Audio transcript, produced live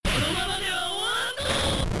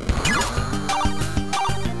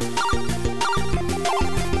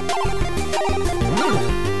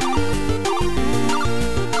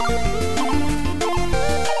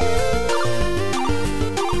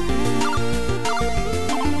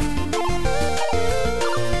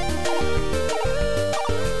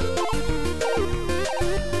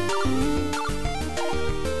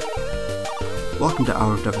welcome to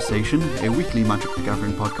Hour of Devastation, a weekly Magic the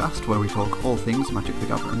Gathering podcast where we talk all things Magic the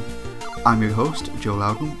Gathering. I'm your host, Joe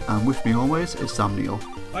Loudon, and with me always is Sam Neill.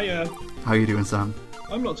 Hiya. How are you doing, Sam?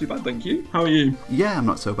 I'm not too bad, thank you. How are you? Yeah, I'm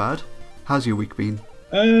not so bad. How's your week been?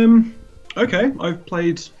 Okay. I've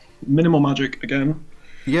played minimal Magic again.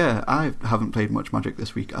 Yeah, I haven't played much Magic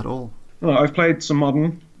this week at all. Oh, I've played some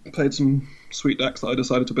Modern, played some sweet decks that I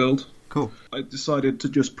decided to build. Cool. I decided to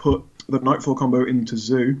just put the Nightfall combo into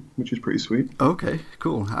Zoo, which is pretty sweet. Okay,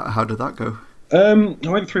 cool. How did that go? I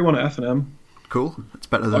went 3-1 at F&M. Cool. It's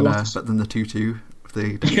better than the 2-2.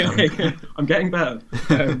 Yeah, I'm getting better.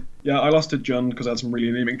 I lost to Jund because I had some really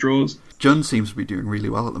anemic draws. Jund seems to be doing really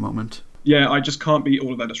well at the moment. Yeah, I just can't beat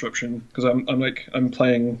all of their disruption because I'm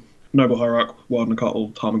playing Noble Hierarch, Warden-Cuttle,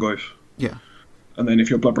 Tarmogoyf. Yeah. And then if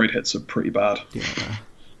your Bloodbraid hits are pretty bad,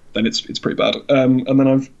 then it's pretty bad. And then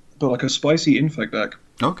I've built like a spicy Infect deck.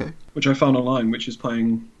 Okay. Which I found online, which is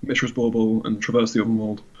playing Mishra's Bauble and Traverse the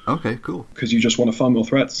Overworld. Okay, cool. Because you just want to farm more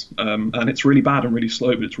threats. And it's really bad and really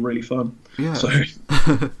slow, but it's really fun. Yeah. So...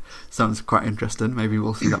 Sounds quite interesting. Maybe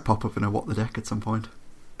we'll see that pop up in a What the Deck at some point.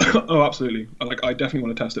 Oh, absolutely. I definitely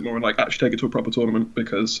want to test it more and actually take it to a proper tournament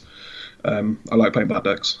because I like playing bad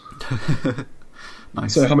decks.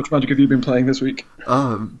 Nice. So how much Magic have you been playing this week?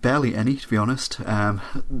 Barely any, to be honest. The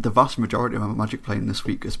vast majority of my Magic playing this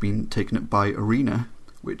week has been taken up by Arena,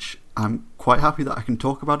 which I'm quite happy that I can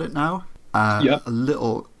talk about it now. A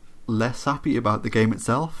little less happy about the game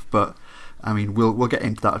itself, but I mean, we'll get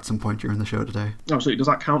into that at some point during the show today. Absolutely. Does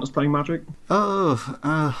that count as playing Magic?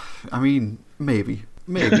 I mean, maybe.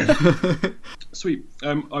 Sweet.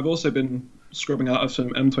 I've also been scrubbing out of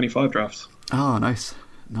some M25 drafts. Oh, nice.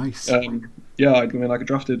 I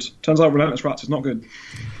drafted. Turns out Relentless Rats is not good.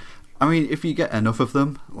 I mean, if you get enough of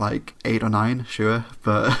them, like 8 or 9, sure,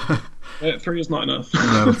 but 3 is not enough.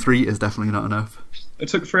 No, 3 is definitely not enough. I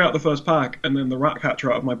took 3 out of the first pack, and then the Rat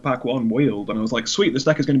Catcher out of my pack 1 wheeled, and I was like, sweet, this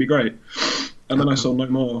deck is going to be great. And then I saw no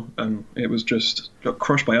more, and it was just got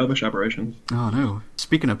crushed by Elvish Aberrations. Oh no.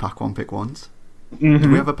 Speaking of pack 1 pick 1s, do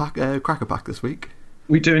we have a Cracker pack this week?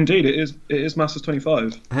 We do indeed. It is Masters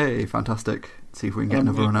 25. Hey, fantastic. Let's see if we can get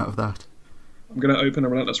another run out of that. I'm going to open a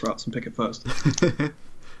Relentless Rats and pick it first.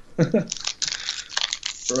 Right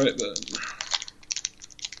then.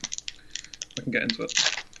 I can get into it.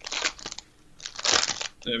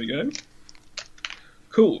 There we go.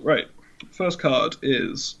 Cool, right. First card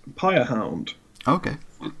is Pyrehound. Okay.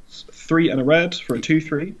 It's 3 and a red for a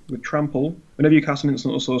 2/3 with Trample. Whenever you cast an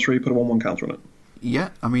instant or sorcery, put a 1/1 counter on it. Yeah,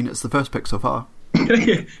 I mean, it's the first pick so far.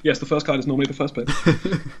 Yes, the first card is normally the first pick.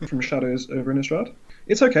 From Shadows over Innistrad.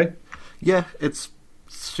 It's okay. Yeah, it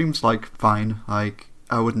seems like fine. Like,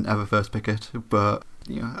 I wouldn't ever first pick it, but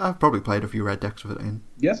I've probably played a few red decks with it in.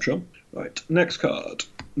 Yeah, sure. Right, next card.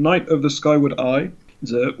 Knight of the Skyward Eye.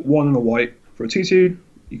 It's a 1 and a white for a 2/2.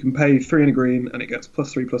 You can pay 3 and a green, and it gets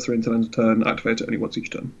 +3/+3 until end of turn. Activate it only once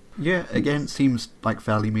each turn. Yeah, again, seems like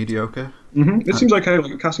fairly mediocre. It seems okay,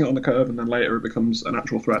 like casting it on the curve, and then later it becomes an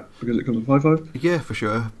actual threat because it comes with 5/5. Yeah, for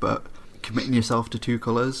sure, but committing yourself to 2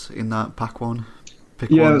 colours in that pack 1, pick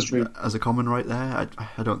 1 that's true. As a common right there,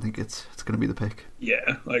 I don't think it's going to be the pick.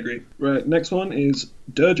 Yeah, I agree. Right, next one is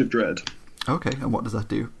Dirge of Dread. Okay, and what does that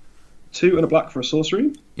do? 2 and a black for a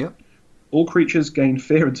sorcery. Yep. All creatures gain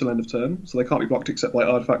fear until end of turn, so they can't be blocked except by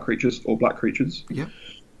artifact creatures or black creatures. Yep.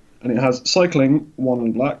 And it has cycling, 1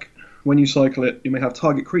 and black. When you cycle it, you may have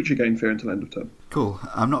target creature gain fear until end of turn. Cool.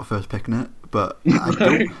 I'm not first picking it, but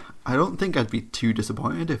I don't think I'd be too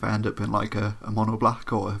disappointed if I end up in like a mono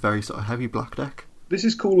black or a very sort of heavy black deck. This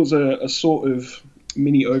is cool as a sort of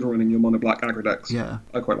mini overrun in your mono black aggro decks. Yeah.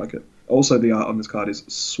 I quite like it. Also, the art on this card is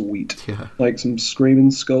sweet. Yeah. Like some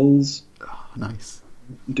screaming skulls. Oh, nice.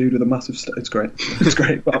 Dude with a massive... It's great. It's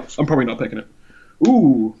great, but I'm probably not picking it.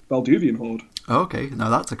 Ooh, Balduvian Horde. Okay, now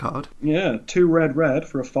that's a card. Yeah, 2 red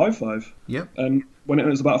for a 5/5. Yep. And when it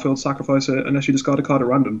enters the battlefield, sacrifice it unless you discard a card at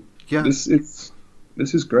random. Yeah. This is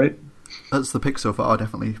great. That's the pick so far,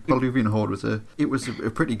 definitely. Balduvian Horde was a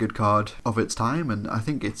pretty good card of its time, and I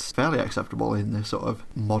think it's fairly acceptable in this sort of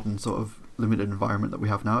modern sort of limited environment that we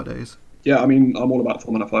have nowadays. Yeah, I mean, I'm all about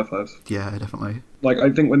 4-mana 5/5s. Yeah, definitely. Like,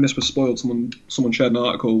 I think when this was spoiled, someone shared an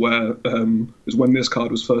article where it was when this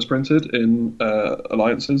card was first printed in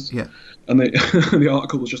Alliances. Yeah. And the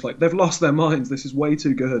article was just like, they've lost their minds, this is way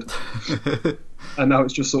too good. And now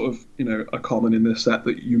it's just sort of, a common in this set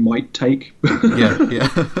that you might take. Yeah.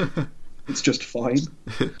 It's just fine.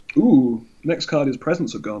 Ooh, next card is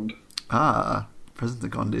Presence of Gond. Ah, Presence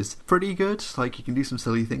of Gond is pretty good. Like, you can do some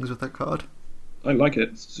silly things with that card. I like it.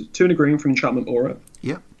 It's 2 and a green for Enchantment Aura.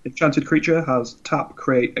 Yep. Enchanted creature has tap,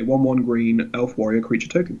 create a 1/1 green elf warrior creature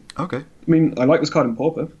token. Okay. I mean, I like this card in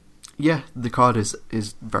Pauper. Yeah, the card is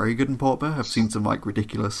very good in Pauper. I've seen some like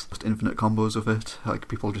ridiculous infinite combos of it, like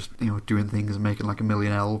people just doing things and making like a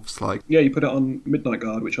million elves. Like yeah, you put it on Midnight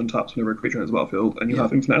Guard, which untaps whenever a creature enters the battlefield, and you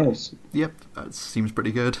have infinite elves. Yep, that seems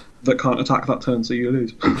pretty good. That can't attack that turn, so you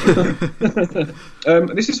lose.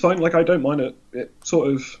 This is fine. Like I don't mind it. It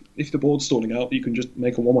sort of, if the board's stalling out, you can just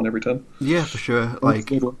make a 1/1 every turn. Yeah, for sure. Like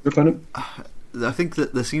your opponent. I think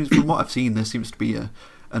that there seems, from what I've seen, there seems to be an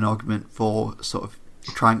argument for sort of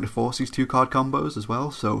trying to force these 2-card combos as well.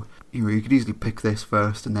 So you could easily pick this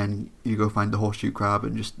first, and then you go find the Horseshoe Crab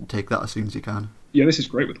and just take that as soon as you can. Yeah, this is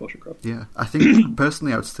great with Horseshoe Crab. Yeah, I think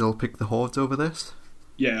personally I would still pick the Hordes over this.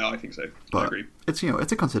 Yeah, I think so. But I agree. It's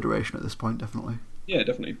it's a consideration at this point, definitely. Yeah,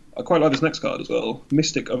 definitely. I quite like this next card as well.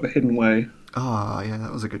 Mystic of the Hidden Way. Ah, yeah,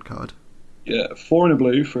 that was a good card. Yeah, 4 and a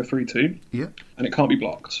blue for a 3/2. Yeah. And it can't be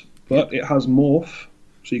blocked. But it has Morph,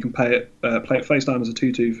 so you can play it face down as a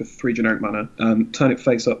 2/2 for 3 generic mana, and turn it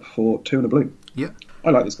face up for 2 and a blue. Yeah.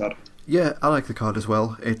 I like this card. Yeah, I like the card as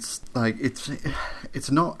well. It's like it's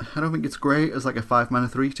not. I don't think it's great as like a 5-mana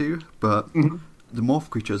 3/2, but the Morph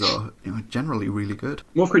creatures are generally really good.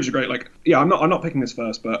 Morph creatures are great. Like, yeah, I'm not picking this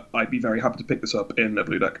first, but I'd be very happy to pick this up in a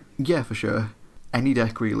blue deck. Yeah, for sure. Any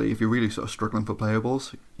deck really, if you're really sort of struggling for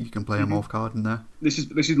playables, you can play a Morph card in there. This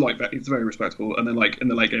is like, it's very respectable, and then like in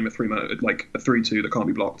the late game, a 3-mana, like a 3/2 that can't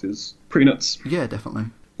be blocked is pretty nuts. Yeah, definitely.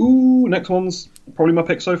 Ooh, next one's probably my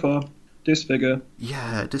pick so far. Disfigure.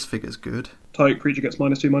 Yeah, Disfigure's good. Target creature gets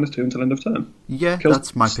 -2/-2 until end of turn. Yeah,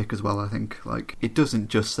 that's my pick as well, I think. Like, it doesn't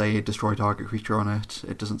just say destroy target creature on it.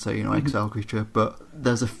 It doesn't say, exile creature, but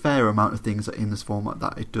there's a fair amount of things in this format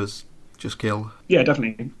that it does just kill. Yeah,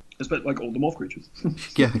 definitely. Especially like all the Morph creatures.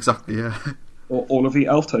 Yeah, exactly, yeah. Or all of the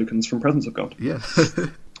elf tokens from Presence of God. Yeah.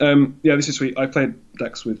 Yeah, this is sweet. I've played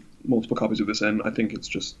decks with multiple copies of this in. I think it's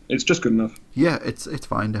just good enough. Yeah, it's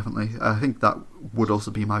fine, definitely. I think that would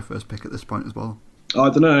also be my first pick at this point as well.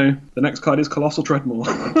 I don't know. The next card is Colossal Treadmore.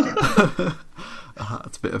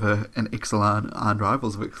 It's a bit of an Ixalan and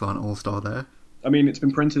Rivals of Ixalan all-star there. I mean, it's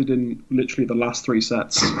been printed in literally the last 3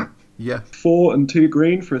 sets. Yeah. 4 and 2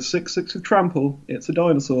 green for a 6/6 with Trample. It's a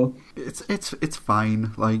dinosaur. It's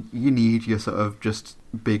fine. Like, you need your sort of just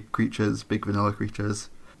big creatures, big vanilla creatures.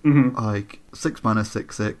 Mm-hmm. Like 6 mana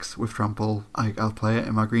 6/6 with Trample. I'll play it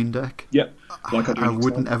in my green deck. Yeah. Like I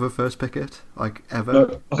wouldn't ever first pick it. Like, ever.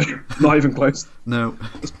 No, not even close. No.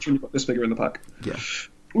 Especially when you've got this figure in the pack. Yeah.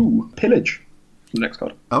 Ooh, Pillage. The next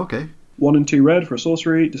card. Okay. 1 and 2 red for a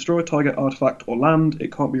sorcery. Destroy a target artifact or land.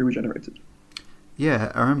 It can't be regenerated.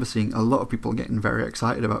 Yeah, I remember seeing a lot of people getting very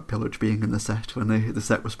excited about Pillage being in the set when the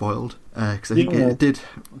set was spoiled. Because I think it did.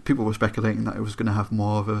 People were speculating that it was going to have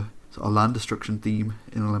more of a sort of land destruction theme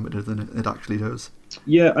in the limited than it actually does.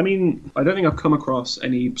 Yeah, I mean, I don't think I've come across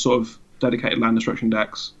any sort of dedicated land destruction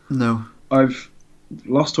decks. No. I've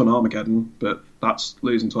lost to an Armageddon, but that's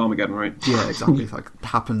losing to Armageddon, right? Yeah, exactly. It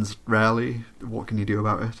happens rarely. What can you do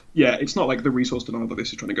about it? Yeah, it's not like the resource denial that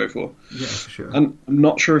this is trying to go for. Yeah, for sure. And I'm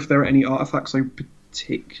not sure if there are any artifacts I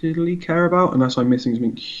particularly care about, unless I'm missing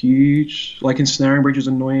something huge. Like Ensnaring Bridge is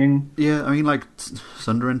annoying. Yeah, I mean, like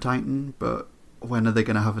Sundering Titan, but when are they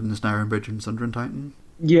going to have an Ensnaring Bridge in Sundering Titan?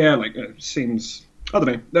 Yeah, like, it seems... I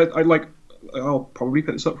don't know. I'll probably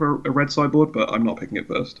pick this up for a red sideboard, but I'm not picking it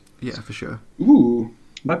first. Yeah, for sure. Ooh,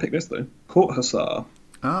 might pick this though. Court Hussar.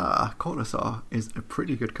 Ah, Court Hussar is a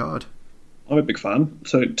pretty good card. I'm a big fan.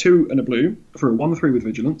 So 2 and a blue for a 1/3 with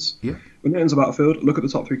Vigilance. Yeah. When it enters the battlefield, look at the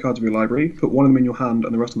top 3 cards of your library, put one of them in your hand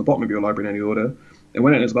and the rest on the bottom of your library in any order. And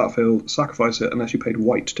when it enters the battlefield, sacrifice it unless you paid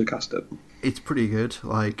white to cast it. It's pretty good.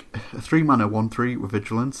 Like, a 3 mana 1/3 with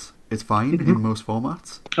Vigilance is fine in most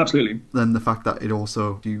formats. Absolutely. Then the fact that it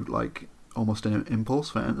also do like almost an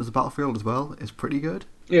impulse when it enters the battlefield as well is pretty good.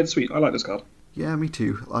 Yeah, it's sweet. I like this card. Yeah, me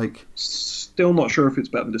too. Like, still not sure if it's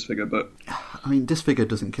better than Disfigure, but I mean, Disfigure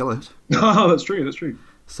doesn't kill it. Oh, that's true.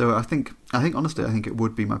 So I think honestly, I think it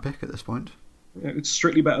would be my pick at this point. Yeah, it's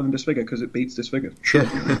strictly better than Disfigure because it beats Disfigure. Sure.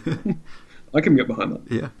 Yeah. I can get behind that.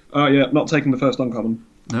 Yeah. Yeah, not taking the first uncommon.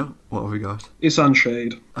 No? What have we got? Isan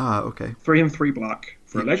Shade. Ah, okay. 3 and 3 black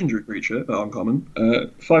for a legendary creature, uncommon.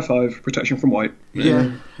 5/5, protection from white.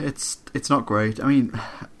 Yeah, it's not great. I mean,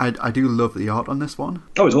 I do love the art on this one.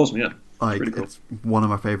 Oh, it's awesome, yeah. Like, really cool. It's one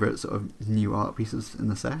of my favourite sort of new art pieces in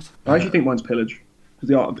the set. I actually think mine's Pillage. Because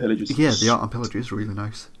the art on Pillage is... Yeah, the art on Pillage is really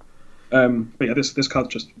nice. But yeah, this card's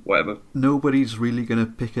just whatever. Nobody's really going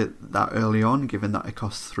to pick it that early on, given that it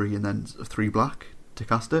costs 3 and then 3 black to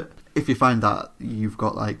cast it. If you find that you've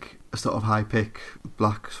got like a sort of high pick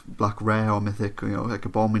black rare or mythic, like a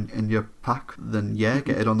bomb in your pack, then yeah,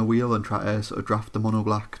 get it on the wheel and try to sort of draft the mono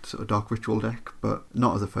black sort of Dark Ritual deck, but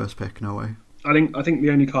not as a first pick, no way. I think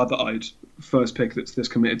the only card that I'd first pick that's this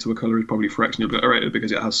committed to a colour is probably Phyrexian Obliterator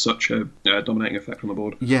because it has such a dominating effect on the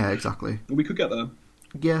board. Yeah, exactly. We could get there.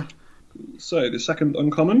 Yeah. So, the second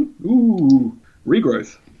uncommon,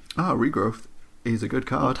 Regrowth. Regrowth is a good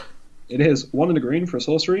card. It is 1 and a green for a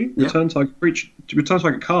sorcery. Return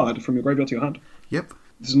target card from your graveyard to your hand. Yep.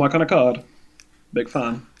 This is my kind of card. Big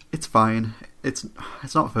fan. It's fine. It's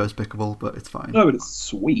not first pickable, but it's fine. No, but it's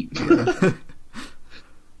sweet. Yeah.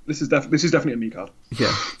 This is definitely a me card.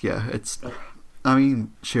 Yeah. It's. I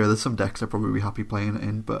mean, sure, there's some decks I'd probably be happy playing it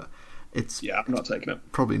in, but it's. Yeah, I'm not taking it.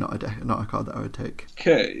 Probably not a card that I would take.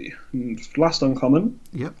 Okay, last uncommon.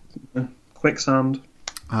 Yep. Quicksand.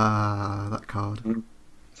 That card.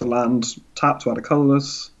 For land, tap to add a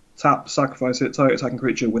colourless. Tap, sacrifice it. Target attacking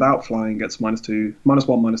creature without flying gets -2,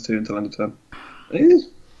 -1/-2 until end of turn.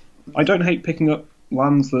 I don't hate picking up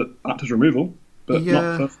lands that act as removal, but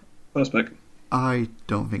not first pick. I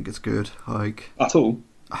don't think it's good. At all.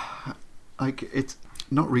 It's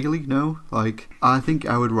not really. No. I think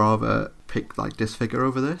I would rather pick Disfigure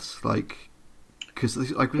over this. Because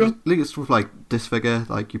with Disfigure,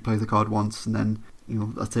 you play the card once and then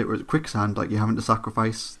that's it. Whereas Quicksand, you're having to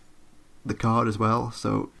sacrifice the card as well.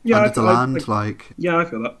 So and it's a land. Yeah, I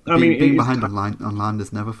feel that. Being behind on land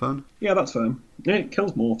is never fun. Yeah, that's fair. Yeah, it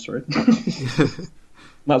kills morphs, right?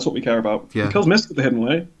 That's what we care about. Yeah. It kills Mystic the Hidden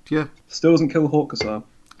Way. Yeah. Still doesn't kill Hawkasar.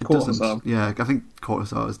 It doesn't. Yeah, I think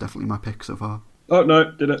Cortazar is definitely my pick so far. Oh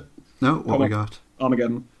no, did it? No, what we got?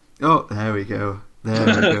 Armageddon. Oh, there we go.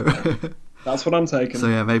 That's what I'm taking. So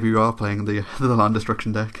yeah, maybe you are playing the land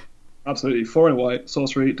destruction deck. Absolutely. 4 and white,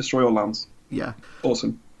 sorcery, destroy all lands. Yeah.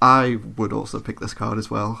 Awesome. I would also pick this card as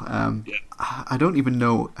well. I don't even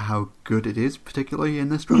know how good it is, particularly in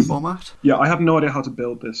this draft format. Yeah, I have no idea how to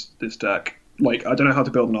build this deck. I don't know how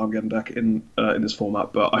to build an Armageddon deck in this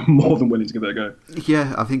format, but I'm more than willing to give it a go.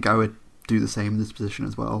 Yeah, I think I would do the same in this position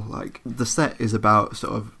as well. The set is about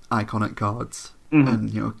sort of iconic cards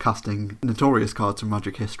and casting notorious cards from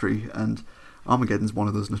Magic history, and Armageddon's one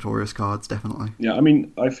of those notorious cards, definitely. Yeah, I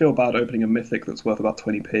mean, I feel bad opening a Mythic that's worth about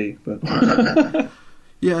 20p, but...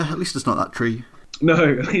 Yeah, at least it's not that tree. No,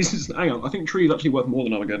 at least hang on. I think tree is actually worth more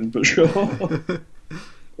than Armageddon, but sure.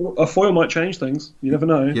 A foil might change things. You never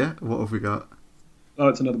know. Yeah, what have we got? Oh,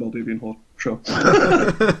 it's another Balduvian Horde. Sure.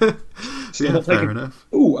 Fair enough.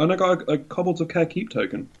 Ooh, and I got a Kobolds of Care Keep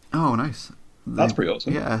token. Oh, nice. That's pretty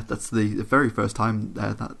awesome. Yeah, that's the very first time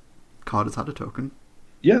that card has had a token.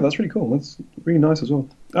 Yeah, that's really cool. That's really nice as well.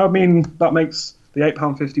 I mean, that makes the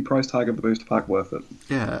 £8.50 price tag of the booster pack worth it.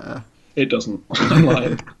 Yeah. It doesn't. I'm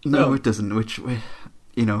lying. No, it doesn't. Which, I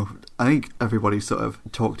think everybody's sort of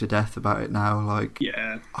talked to death about it now.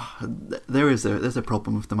 Yeah, there's a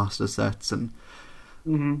problem with the Master sets, and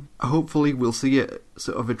hopefully we'll see it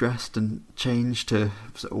sort of addressed and changed to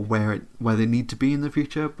sort of where they need to be in the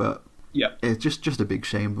future. But yeah, it's just a big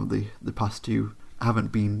shame that the past two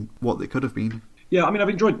haven't been what they could have been. Yeah, I mean, I've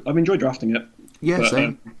enjoyed drafting it. Yeah, but,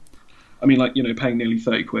 same. I mean, paying nearly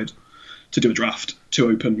 £30 to do a draft to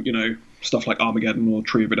open, stuff like Armageddon or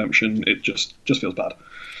Tree of Redemption, it just feels bad.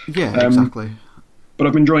 Yeah, exactly. But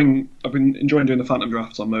I've been enjoying doing the Phantom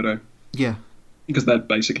drafts on Modo. Yeah, because they're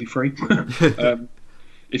basically free.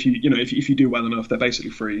 If you do well enough, they're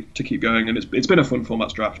basically free to keep going, and it's been a fun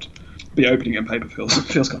formats draft. But opening it in paper feels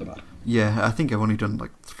kind of bad. Yeah, I think I've only done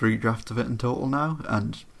 3 drafts of it in total now,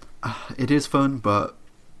 and it is fun, but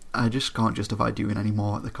I just can't justify doing any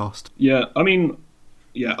more at the cost. Yeah, I mean,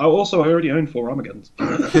 yeah. I already own 4 Armageddons.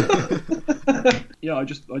 Yeah, I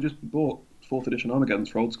just bought 4th edition Armageddons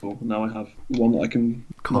for Old School, and now I have one that I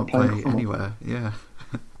can't play anywhere. Yeah.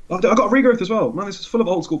 I got a Regrowth as well. Man, this is full of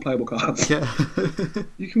old school playable cards. Yeah.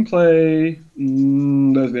 You can play...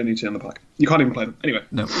 those are the only 2 in the pack. You can't even play them. Anyway.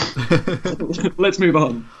 No. Let's move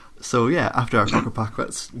on. So yeah, after our Cocker Pack,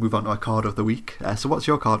 let's move on to our card of the week. So what's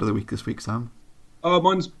your card of the week this week, Sam?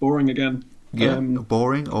 Mine's boring again. Yeah,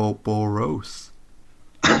 boring or Boros?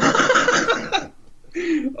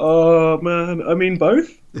 Oh man, I mean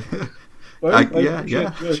both.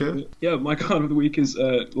 Sure. Yeah, my card of the week is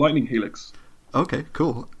Lightning Helix. Okay,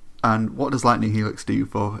 cool. And what does Lightning Helix do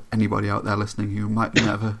for anybody out there listening who might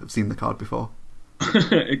never have seen the card before?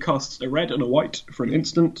 It costs a red and a white for an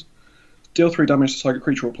instant. Deal 3 damage to target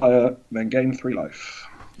creature or player, then gain 3 life.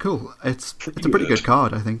 Cool. It's a pretty good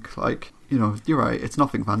card, I think. You're right. It's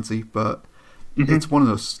nothing fancy, but it's one of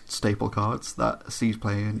those staple cards that sees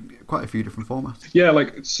play in quite a few different formats. Yeah,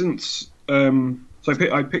 since so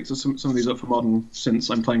I picked some of these up for Modern since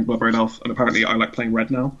I'm playing Bloodbraid Elf, and apparently I like playing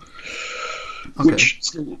red now, which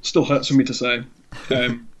still hurts for me to say.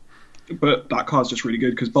 But that card's just really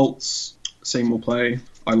good because Bolts, same will play.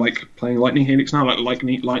 I like playing Lightning Helix now. Like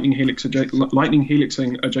Lightning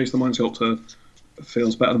Helixing a Jace the Mind Sculptor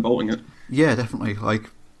feels better than bolting it. Yeah, definitely. Like,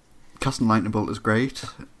 casting Lightning Bolt is great.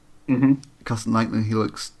 Mm-hmm. Casting Lightning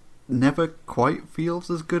Helix never quite feels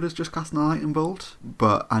as good as just casting a Lightning Bolt,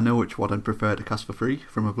 but I know which one I'd prefer to cast for free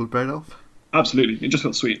from a Bloodbraid Elf. Absolutely, it just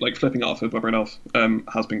feels sweet. Like, flipping it off with Bloodbraid Elf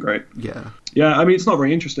has been great. Yeah. Yeah, I mean, it's not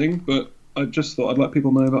very interesting, but I just thought I'd let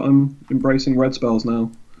people know that I'm embracing red spells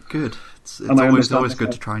now. Good. It's always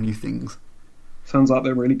good to try new things. Turns out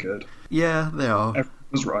they're really good. Yeah, they are. Everyone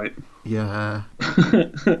was right. Yeah.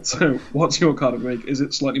 So, what's your card of the week? Is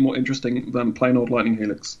it slightly more interesting than plain old Lightning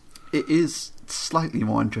Helix? It is slightly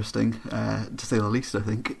more interesting, to say the least, I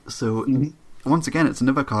think. So, once again, it's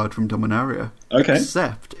another card from Dominaria. Okay.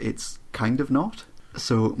 Except it's kind of not.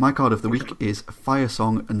 So, my card of the week is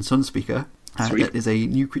Firesong and Sunspeaker. It is a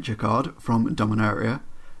new creature card from Dominaria,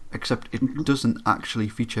 except it doesn't actually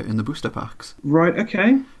feature in the booster packs. Right,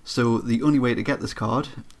 okay. So the only way to get this card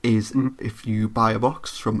is if you buy a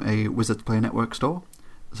box from a Wizards Play Network store.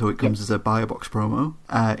 So it comes as a buy a box promo.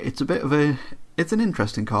 It's an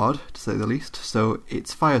interesting card, to say the least. So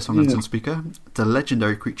it's Firesong and Sunspeaker. It's a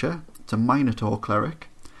legendary creature. It's a Minotaur Cleric.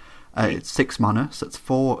 It's 6 mana, so it's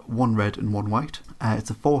 4, 1 red and 1 white. It's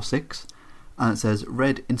a 4/6. And it says,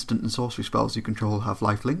 red instant and sorcery spells you control have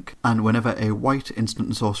lifelink, and whenever a white instant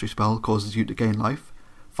and sorcery spell causes you to gain life,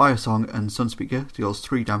 Firesong and Sunspeaker deals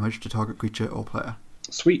 3 damage to target creature or player.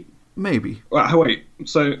 Sweet. Maybe. Wait,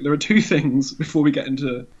 so there are 2 things before we get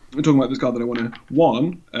into talking about this card that I want to...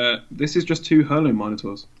 One, this is just 2 Hurloon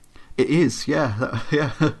Minotaurs. It is, yeah. That's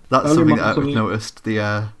Hurloon something that I've Minotaur. noticed,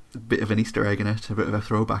 the bit of an Easter egg in it, a bit of a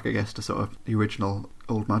throwback, I guess, to sort of the original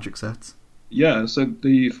old Magic sets. Yeah, so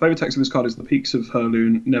the flavor text of this card is the peaks of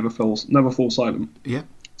Hurloon never fall silent. Yeah.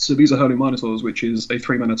 So these are Hurloon Minotaurs, which is a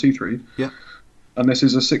 3 mana 2/3. Yeah. And this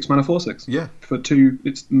is a 6 mana 4/6. Yeah. For 2,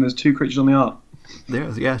 and there's 2 creatures on the art.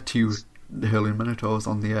 There's 2 Hurloon Minotaurs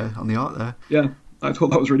on the art there. Yeah, I thought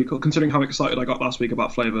that was really cool, considering how excited I got last week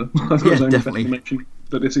about flavor. I thought it was only definitely. fair to mention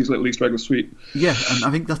that this little Easter egg was sweet. Yeah, and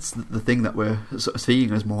I think that's the thing that we're sort of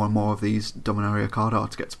seeing as more and more of these Dominaria card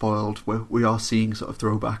arts get spoiled, where we are seeing sort of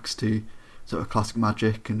throwbacks to sort of classic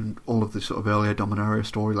Magic and all of the sort of earlier Dominaria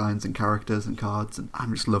storylines and characters and cards, and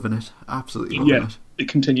I'm just loving it. Absolutely loving it. It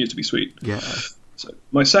continues to be sweet. Yeah. So,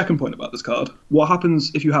 my second point about this card, what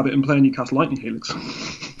happens if you have it in play and you cast Lightning Helix?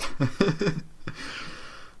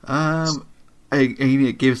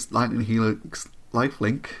 It gives Lightning Helix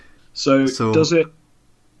lifelink. So does it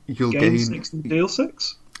you'll gain 6 and deal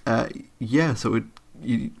 6? Yeah, so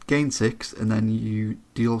you gain 6 and then you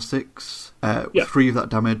deal 6. 3 of that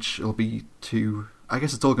damage will be to... I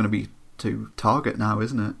guess it's all going to be to target now,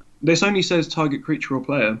 isn't it? This only says target creature or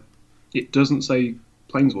player. It doesn't say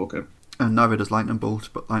Planeswalker. And neither does Lightning Bolt,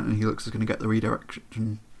 but Lightning Helix is going to get the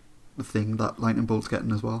redirection thing that Lightning Bolt's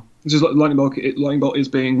getting as well. This is Lightning Bolt is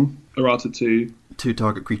being errated to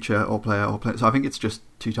target creature or player or player. So I think it's just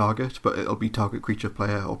to target, but it'll be target creature,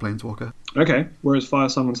 player or planeswalker. Okay, whereas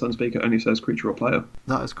Firesong and Sunspeaker only says creature or player.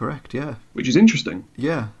 That is correct, yeah. Which is interesting.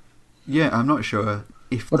 Yeah, I'm not sure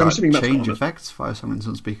if that change affects Firesong and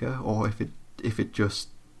Sunspeaker, or if it just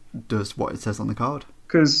does what it says on the card.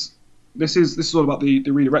 Because this is all about the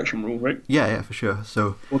redirection rule, right? Yeah, for sure.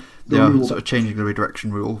 So they are sort of changing the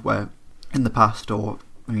redirection rule, where in the past, or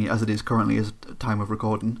I mean, as it is currently as time of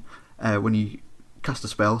recording, when you cast a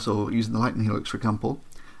spell, so using the Lightning Helix for example,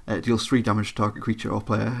 it deals 3 damage to target creature or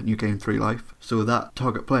player, and you gain 3 life. So that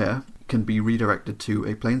target player can be redirected to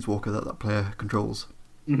a planeswalker that player controls.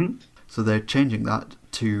 Mm-hmm. So they're changing that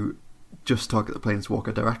to just target the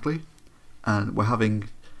planeswalker directly, and we're having...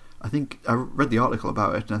 I think I read the article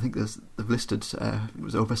about it, and I think they've listed it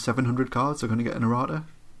was over 700 cards are going to get an errata.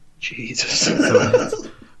 Jesus,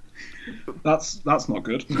 so that's not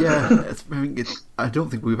good. Yeah, I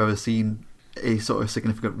don't think we've ever seen a sort of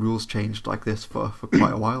significant rules changed like this for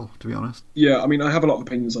quite a while, to be honest. Yeah, I mean, I have a lot of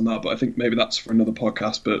opinions on that, but I think maybe that's for another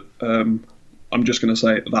podcast. But I'm just going to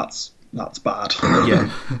say that's bad.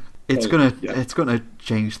 Yeah, it's gonna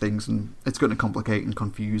change things, and it's going to complicate and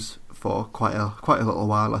confuse for quite a little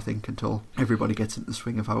while, I think, until everybody gets into the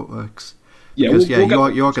swing of how it works. Yeah, because you're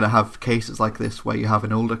going to have cases like this where you have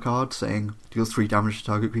an older card saying deals 3 damage to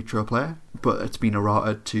target creature or player, but it's been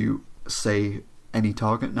errated to say any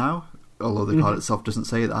target now, although the card itself doesn't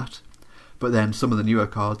say that. But then some of the newer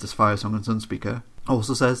cards, as Firesong and Sunspeaker,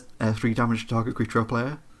 also says 3 damage to target creature or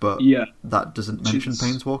player, but that doesn't mention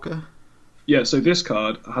Planeswalker. Yeah, so this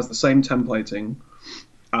card has the same templating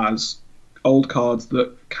as old cards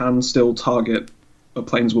that can still target a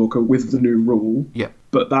Planeswalker with the new rule. Yeah.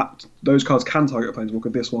 but those cards can target a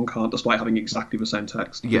Planeswalker. This one can't, despite having exactly the same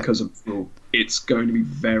text because of the rule. It's going to be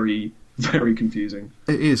very, very confusing.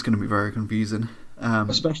 It is going to be very confusing.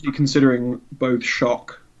 Especially considering both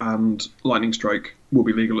Shock and Lightning Strike will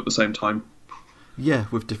be legal at the same time. Yeah,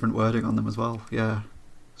 with different wording on them as well, yeah.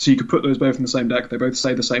 So you could put those both in the same deck. They both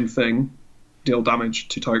say the same thing, deal damage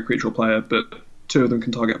to target creature or player, but two of them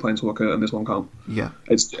can target a Planeswalker and this one can't. Yeah.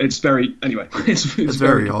 It's very... Anyway, it's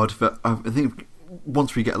very odd, but I think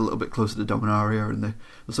once we get a little bit closer to Dominaria and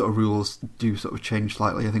the sort of rules do sort of change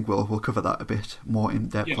slightly, I think we'll cover that a bit more in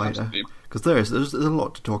depth later. Because there's a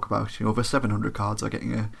lot to talk about. Over 700 cards are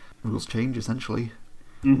getting a rules change essentially.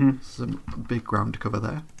 Some big ground to cover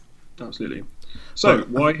there. Absolutely. So,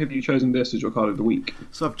 why have you chosen this as your card of the week?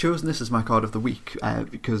 So I've chosen this as my card of the week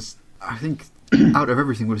because I think out of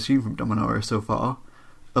everything we've seen from Dominaria so far,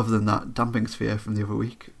 other than that Damping Sphere from the other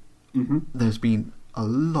week, there's been a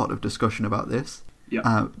lot of discussion about this.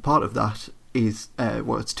 Part of that is,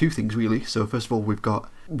 it's two things really. So first of all, we've got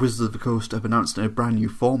Wizards of the Coast have announced a brand new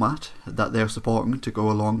format that they're supporting to go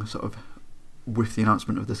along sort of with the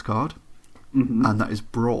announcement of this card, and that is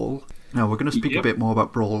Brawl. Now we're going to speak a bit more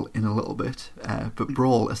about Brawl in a little bit, but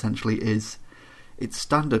Brawl essentially it's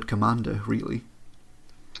standard Commander really.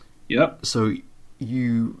 So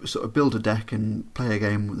you sort of build a deck and play a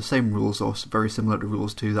game with the same rules or very similar to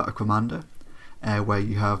rules to that of Commander, where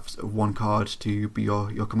you have sort of one card to be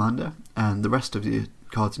your commander, and the rest of the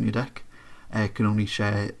cards in your deck can only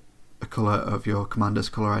share a colour of your commander's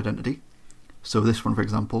colour identity. So this one, for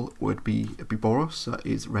example, would be Boros, that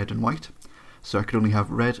is red and white. So I could only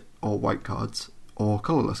have red or white cards, or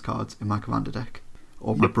colourless cards in my commander deck,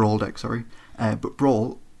 or my Brawl deck, sorry. But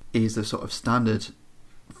Brawl is a sort of standard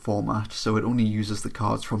format, so it only uses the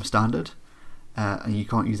cards from standard, and you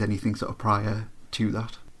can't use anything sort of prior to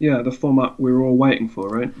that. Yeah, the format we were all waiting for,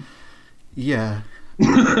 right? Yeah.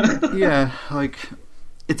 Yeah, like,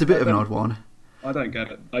 it's a bit of an odd one. I don't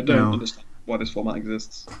get it. I don't understand why this format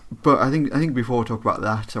exists. But I think before we talk about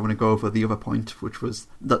that, I want to go over the other point, which was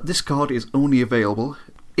that this card is only available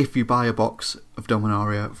if you buy a box of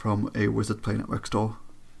Dominaria from a Wizard Play Network store.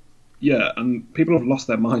 Yeah, and people have lost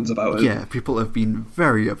their minds about it. Yeah, people have been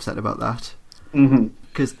very upset about that.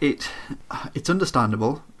 Because it's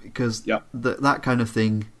understandable, because that kind of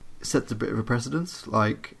thing sets a bit of a precedence.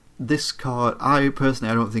 Like, this card, I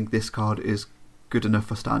don't think this card is good enough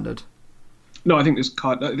for standard. No, I think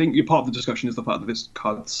part of the discussion is the fact that this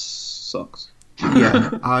card sucks.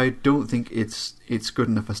 Yeah, I don't think it's good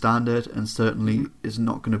enough for standard, and certainly is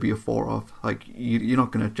not going to be a 4-of. Like, you're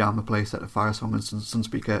not going to jam a playset of Firesong and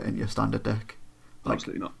Sunspeaker in your standard deck. Like,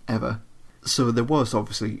 absolutely not. Ever. So there was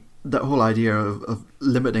obviously that whole idea of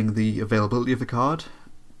limiting the availability of the card.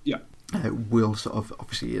 Yeah. Will sort of,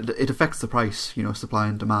 obviously, it affects the price, supply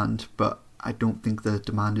and demand, but I don't think the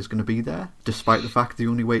demand is going to be there, despite the fact the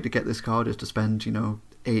only way to get this card is to spend,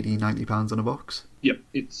 £80-90 on a box. Yeah,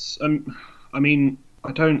 it's... I'm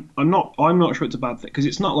not sure it's a bad thing, because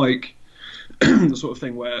it's not like the sort of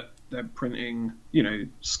thing where they're printing,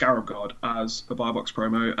 Scarab Guard as a buy box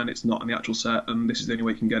promo and it's not in the actual set, and this is the only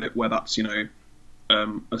way you can get it, where that's, a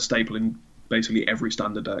staple in basically every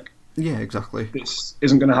standard deck. Yeah, exactly. This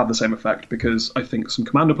isn't going to have the same effect, because I think some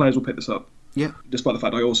Commander players will pick this up. Yeah. Despite the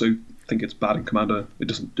fact I also think it's bad in Commander, it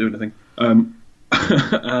doesn't do anything.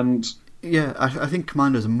 And yeah, I think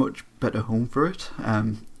Commander's a much better home for it.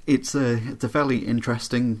 It's a fairly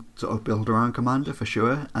interesting sort of build around Commander for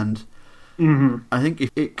sure, and I think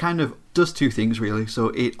it kind of does two things really. So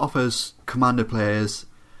it offers Commander players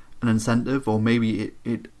an incentive, or maybe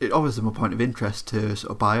it offers them a point of interest to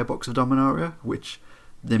sort of buy a box of Dominaria, which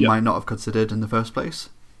they might not have considered in the first place.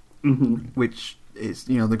 Which is,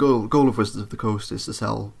 the goal of Wizards of the Coast is to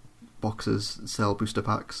sell boxes, sell booster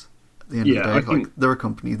packs. At the end of the day, they're a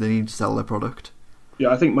company, they need to sell their product. Yeah,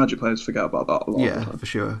 I think Magic players forget about that a lot. Yeah, for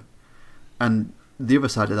sure. And the other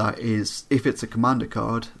side of that is, if it's a Commander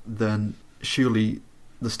card, then surely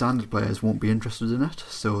the standard players won't be interested in it.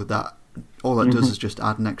 So that all that does is just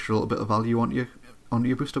add an extra little bit of value onto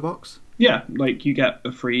your booster box. Yeah, like you get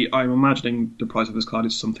a free. I'm imagining the price of this card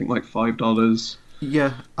is something like $5.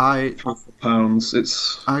 Yeah,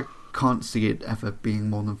 £4. I can't see it ever being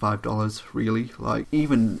more than $5 really. Like,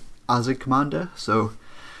 even as a Commander, so.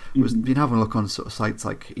 We've been having a look on sort of sites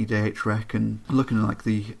like EDH Rec and looking at like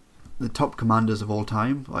the top commanders of all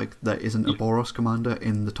time. Like, there isn't a Boros commander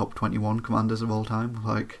in the top 21 commanders of all time.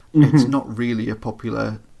 Like, it's not really a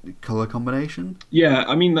popular colour combination. Yeah,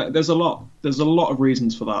 I mean, there's a lot of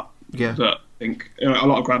reasons for that. Yeah. That I think a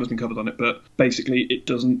lot of ground has been covered on it, but basically it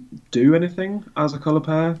doesn't do anything as a colour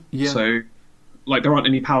pair. Yeah. So, like, there aren't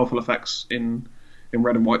any powerful effects in in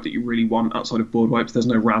red and white that you really want outside of board wipes. There's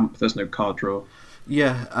no ramp, there's no card draw.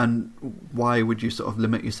 Yeah, and why would you sort of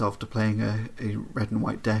limit yourself to playing a red and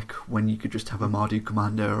white deck when you could just have a Mardu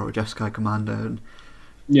commander or a Jeskai commander and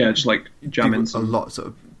just like jam in a lot sort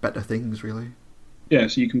of better things, really. Yeah,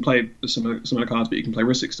 so you can play similar cards, but you can play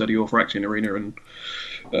Rhystic Study or Phyrexian Arena and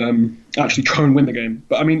actually try and win the game.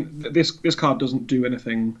 But I mean, this card doesn't do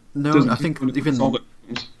anything. No, I think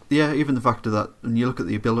even the fact of that, when you look at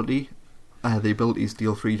the abilities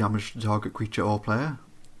deal 3 damage to target creature or player.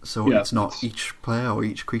 So it's not each player or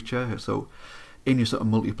each creature. So in your sort of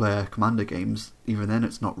multiplayer commander games, even then,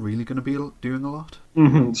 it's not really going to be doing a lot.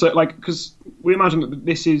 Mm-hmm. So because we imagine that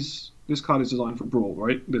this card is designed for Brawl,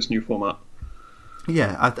 right? This new format.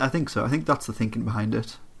 Yeah, I think so. I think that's the thinking behind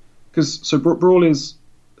it. Because Brawl is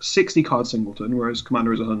 60 card singleton, whereas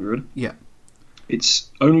Commander is 100. Yeah. It's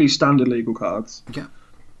only standard legal cards. Yeah.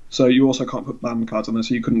 So you also can't put banned cards on there,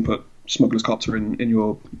 so you couldn't put Smuggler's Copter in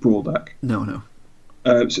your Brawl deck. No.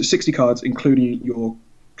 So it's 60 cards, including your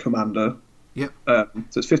Commander. Yep. So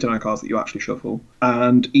it's 59 cards that you actually shuffle.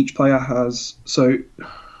 And each player has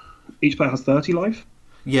 30 life.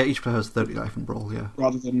 Yeah, each player has 30 life in Brawl, yeah.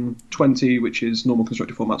 Rather than 20, which is normal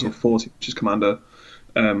constructed formats, or 40, which is Commander.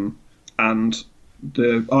 And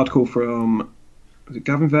the article from, was it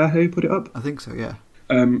Gavin Verhey who put it up? I think so, yeah.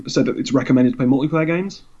 Said that it's recommended to play multiplayer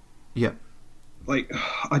games. Yeah. Like,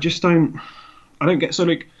 I don't get, so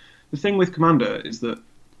like, the thing with Commander is that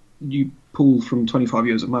you pull from 25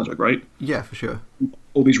 years of Magic, right? Yeah, for sure.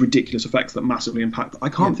 All these ridiculous effects that massively impact. I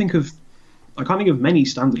can't think of many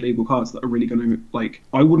standard legal cards that are really going to, like,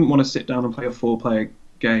 I wouldn't want to sit down and play a 4-player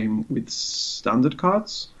game with standard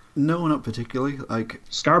cards. No, not particularly. Like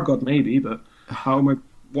Scarab God maybe, but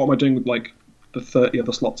what am I doing with like the 30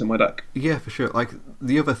 other slots in my deck? Yeah, for sure. Like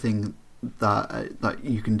the other thing that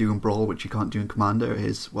you can do in Brawl, which you can't do in Commander,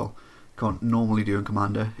 is can't normally do in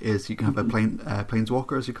Commander, is you can have a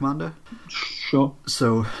Planeswalker as your commander. Sure.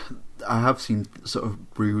 So I have seen sort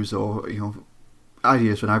of brews or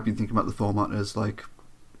ideas when I've been thinking about the format as like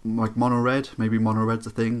mono red. Maybe mono red's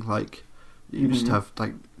a thing. Like you just have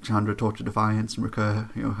like Chandra, Torch of Defiance, and recur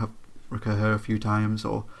her a few times,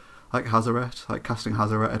 or like Hazoret. Like casting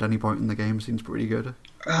Hazoret at any point in the game seems pretty good.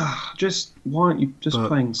 Just why aren't you just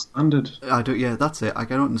playing standard? I don't. Yeah, that's it.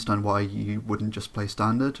 Like, I don't understand why you wouldn't just play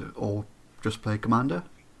standard or just play Commander.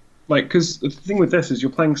 Like, because the thing with this is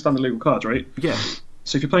you're playing standard legal cards, right? Yeah.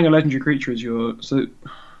 So if you're playing a legendary creature if you're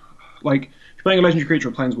playing a legendary creature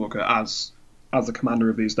or Planeswalker as the commander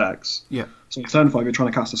of these decks. Yeah. So in turn 5 you're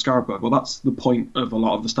trying to cast a Scarab God. Well, that's the point of a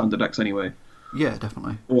lot of the standard decks anyway. Yeah,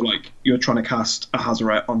 definitely. Or like you're trying to cast a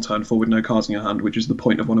Hazoret on turn 4 with no cards in your hand, which is the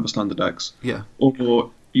point of one of the standard decks. Yeah. Or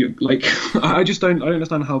you like I don't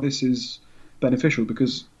understand how this is beneficial,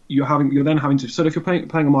 because you're then having to. So if you're playing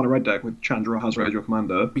a mono red deck with Chandra or Hazoret as your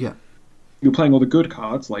commander, yeah, you're playing all the good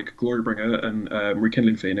cards like Glorybringer and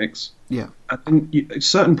Rekindling Phoenix. Yeah. And at a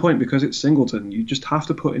certain point, because it's singleton, you just have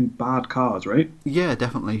to put in bad cards, right? Yeah,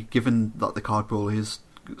 definitely. Given that the card pool is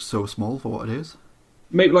so small for what it is.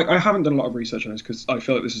 Maybe I haven't done a lot of research on this because I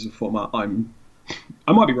feel like this is a format I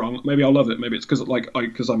might be wrong. Maybe I'll love it. Maybe it's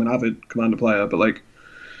because I'm an avid Commander player, but like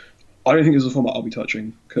I don't think this is a format I'll be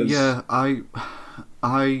touching. Cause... Yeah, I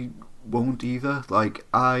won't either. Like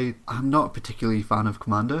I'm not a particularly fan of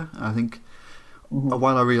Commander. I think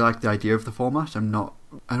while I really like the idea of the format, I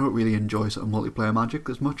don't really enjoy sort of multiplayer Magic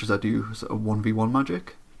as much as I do sort of 1v1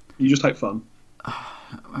 Magic. You just like fun.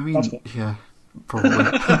 I mean, yeah.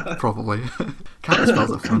 Probably. Counter spells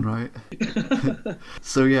are fun, right?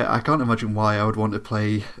 So yeah, I can't imagine why I would want to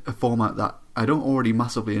play a format that I don't already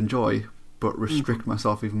massively enjoy, but restrict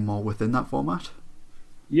myself even more within that format.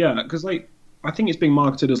 Yeah, because I think it's being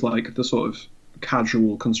marketed as like the sort of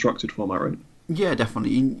casual constructed format, right? Yeah,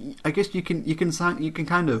 definitely. I guess you can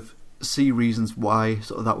kind of see reasons why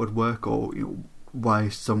sort of that would work, or why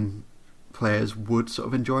some players would sort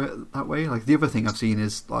of enjoy it that way. Like the other thing I've seen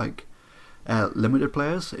is like. Limited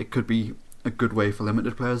players. It could be a good way for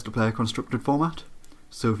limited players to play a constructed format.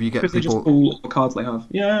 So if you get people, they just pull the cards they have.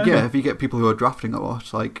 Yeah. If you get people who are drafting a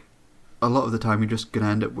lot, like a lot of the time, you're just going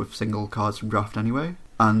to end up with single cards from draft anyway.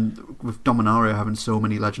 And with Dominaria having so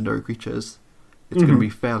many legendary creatures, it's going to be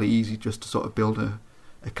fairly easy just to sort of build a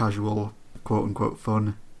casual, quote unquote,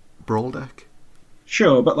 fun Brawl deck.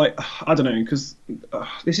 Sure, but like I don't know, because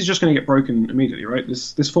this is just going to get broken immediately, right?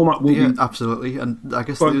 This format will be... absolutely. And I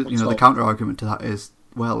guess the counter argument to that is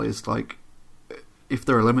like if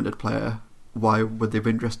they're a limited player, why would they be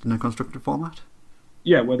interested in a constructed format?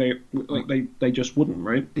 Yeah, where they just wouldn't,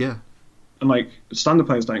 right? Yeah, and like standard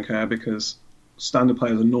players don't care because standard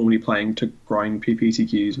players are normally playing to grind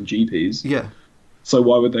PPTQs and GPs. Yeah, So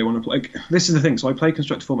why would they want to play? Like, this is the thing. So I play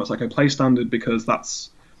constructed formats. Like I play standard because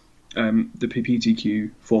that's the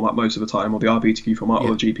PPTQ format most of the time, or the RBTQ format,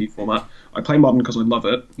 or the GP format. I play modern because I love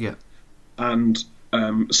it. Yeah. And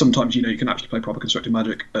sometimes you can actually play proper constructed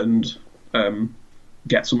Magic and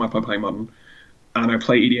get somewhere by playing modern. And I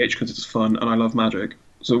play EDH because it's fun and I love Magic.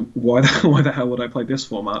 So why the hell would I play this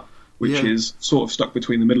format, which is sort of stuck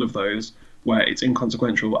between the middle of those, where it's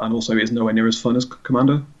inconsequential and also is nowhere near as fun as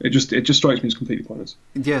Commander? It just strikes me as completely pointless.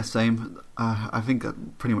 Yeah, same. I think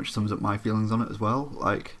that pretty much sums up my feelings on it as well.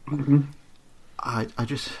 Like, I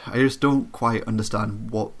just don't quite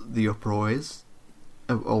understand what the uproar is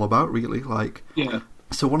all about, really. Like,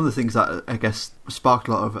 so one of the things that I guess sparked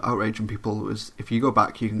a lot of outrage in people was, if you go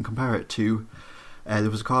back, you can compare it to. There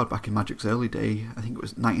was a card back in Magic's early day, I think it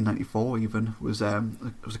was 1994 even, it was a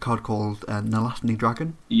card called Nalatani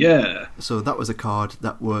Dragon. Yeah. So that was a card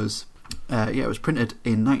that was, it was printed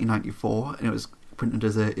in 1994, and it was printed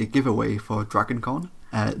as a giveaway for DragonCon.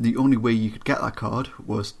 The only way you could get that card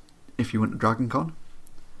was if you went to DragonCon.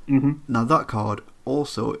 Now that card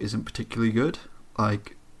also isn't particularly good.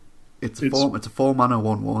 Like, it's a 4-mana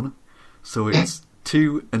 1/1, so it's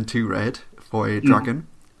 2 and 2 red for a dragon.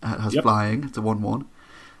 It has flying, it's a 1/1.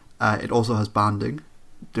 It also has banding.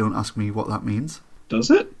 Don't ask me what that means. Does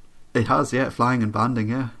it? It has, flying and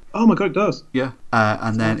banding, Oh my god, it does. Yeah.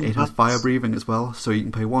 And then it has fire breathing as well, so you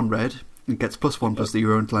can pay 1 red. It gets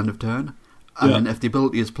 +1/+0 until end of turn. And then if the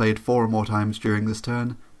ability is played 4 or more times during this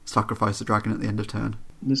turn, sacrifice the dragon at the end of turn.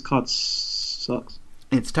 This card sucks.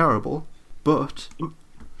 It's terrible, but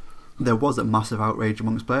there was a massive outrage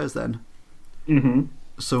amongst players then.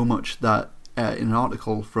 So much that in an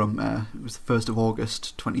article from it was the 1st of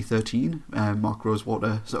August 2013, Mark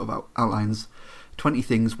Rosewater sort of outlines 20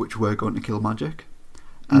 things which were going to kill Magic.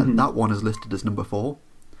 That one is listed as number 4.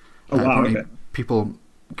 People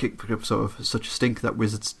kicked up sort of such a stink that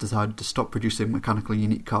Wizards decided to stop producing mechanically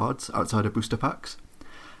unique cards outside of booster packs.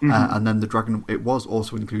 And then the Dragon, it was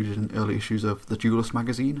also included in early issues of the Duelist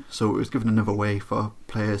magazine, so it was given another way for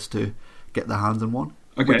players to get their hands on one,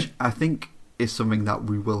 which I think is something that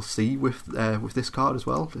we will see with this card as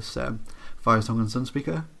well, this Firesong and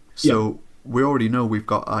Sunspeaker. So we already know we've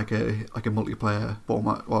got like a multiplayer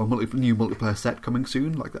format, well, new multiplayer set coming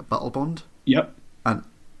soon, like that Battle Bond. And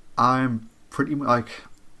I'm pretty like,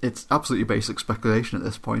 it's absolutely basic speculation at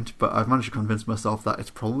this point, but I've managed to convince myself that it's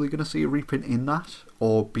probably going to see a reprint in that,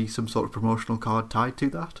 or be some sort of promotional card tied to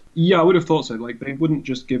that. Yeah, I would have thought so. Like, they wouldn't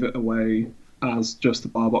just give it away as just the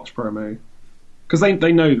Barbox promo, because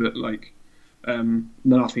they know that, like,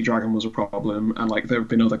 Nalatani Dragon was a problem, and like there have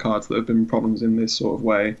been other cards that have been problems in this sort of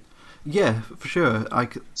way. Yeah, for sure.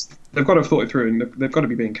 They've got to have thought it through, and they've got to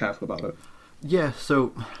be being careful about it. Yeah,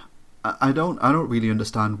 so I don't really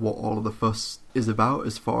understand what all of the fuss is about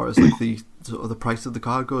as far as like the sort of the price of the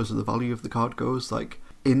card goes, or the value of the card goes. Like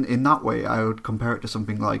in that way, I would compare it to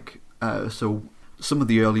something like so some of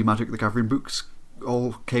the early Magic the Gathering books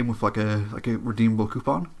all came with like a redeemable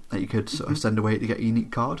coupon that you could sort of send away to get a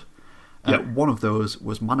unique card. One of those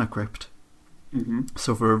was Mana Crypt.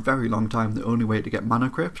 So for a very long time, the only way to get Mana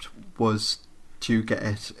Crypt was to get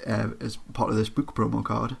it as part of this book promo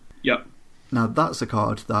card. Now that's a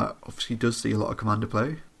card that obviously does see a lot of Commander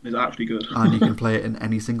play. It's actually good, and you can play it in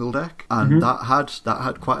any single deck. And that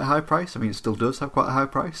had quite a high price. I mean, it still does have quite a high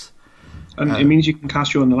price. And it means you can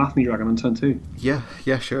cast your Nalatani Dragon on turn 2. Yeah,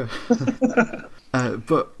 sure.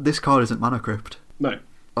 But this card isn't Mana Crypt. No.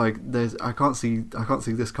 Like, I can't see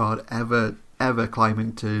this card ever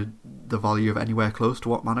climbing to the value of anywhere close to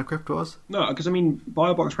what Mana Crypt was. No, because I mean,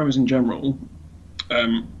 Biobox promos in general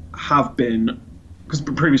have been, because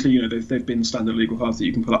previously, they've been standard legal cards that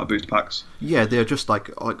you can pull out of booster packs. Yeah, they're just like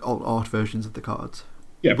old art versions of the cards.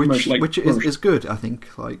 Yeah, which is good, I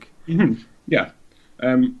think. Like, yeah.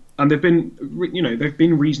 And they've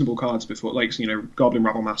been reasonable cards before, like Goblin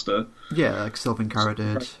Rabblemaster. Yeah, like Sylvan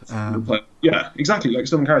Caradid. Yeah, exactly, like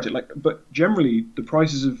Sylvan Caradid. Like, but generally, the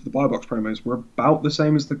prices of the Biobox promos were about the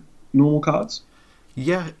same as the normal cards.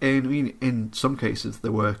 Yeah, I mean, in some cases they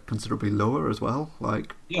were considerably lower as well.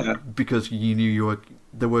 Like, because you knew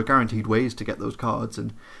there were guaranteed ways to get those cards,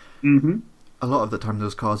 and a lot of the time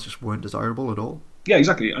those cards just weren't desirable at all. Yeah,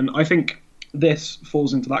 exactly, and I think this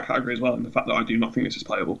falls into that category as well, in the fact that I do not think this is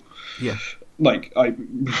playable. Yeah. Like, I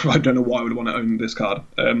don't know why I would want to own this card.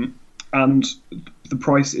 And the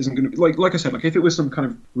price isn't going to be... Like I said, like if it was some kind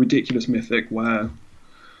of ridiculous mythic where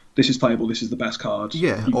this is playable, this is the best card.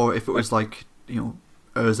 Yeah, or if it was like,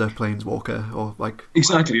 Urza Planeswalker, or like...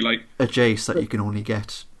 Exactly, like... a Jace that you can only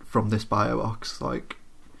get from this Biobox, like...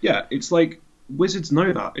 Yeah, it's like... Wizards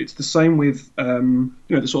know that. It's the same with, the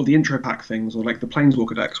sort of the intro pack things, or like the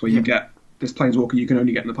Planeswalker decks where you get this Planeswalker you can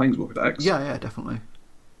only get in the Planeswalker decks. Yeah, definitely.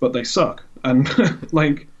 But they suck, and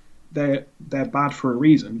like they're bad for a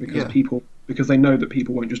reason, because they know that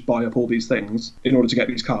people won't just buy up all these things in order to get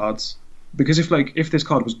these cards. Because if this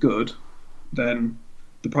card was good, then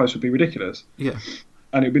the price would be ridiculous. Yeah.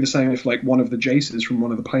 And it would be the same if like one of the Jaces from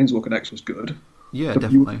one of the Planeswalker decks was good. Yeah,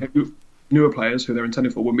 definitely. Newer players who they're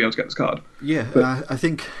intended for wouldn't be able to get this card. Yeah, but I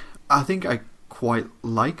think I quite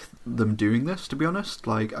like them doing this, to be honest.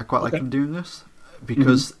 Like, I quite like them doing this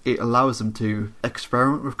because it allows them to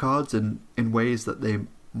experiment with cards in ways that they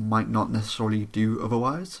might not necessarily do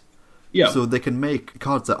otherwise. Yeah. So they can make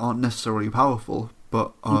cards that aren't necessarily powerful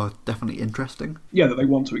but are definitely interesting. Yeah, that they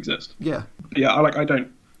want to exist. Yeah. Yeah, I kind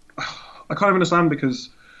of understand because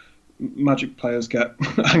Magic players get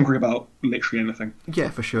angry about literally anything. Yeah,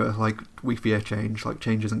 for sure. Like, we fear change. Like,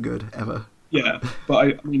 change isn't good ever. Yeah, but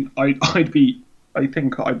I mean, I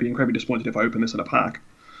think I'd be incredibly disappointed if I opened this in a pack.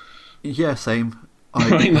 Yeah, same. I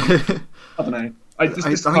don't know. I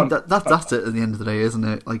mean, that's it at the end of the day, isn't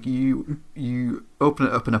it? Like, you open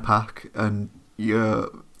it up in a pack and you're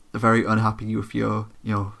very unhappy with your,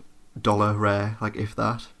 dollar rare, like, if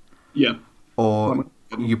that. Yeah. Or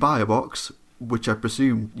you buy a box, which I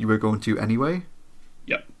presume you were going to anyway.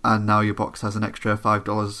 Yep. And now your box has an extra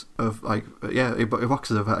 $5 of, like, your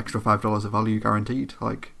box is of extra $5 of value guaranteed,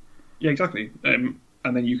 like. Yeah, exactly. And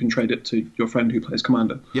then you can trade it to your friend who plays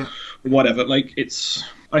Commander. Yeah. Whatever. Like,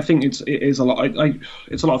 I think it is a lot.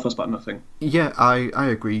 It's a lot of fuss about nothing. Yeah, I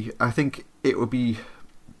agree. I think it would be,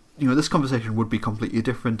 this conversation would be completely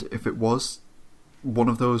different if it was one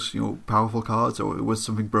of those, powerful cards, or it was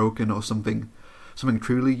something broken or something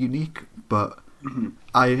truly unique. But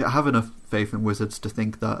I have enough faith in Wizards to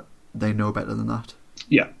think that they know better than that.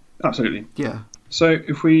 Yeah, absolutely. Yeah. So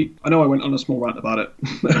I know I went on a small rant about it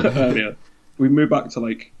earlier. We move back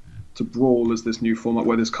to Brawl as this new format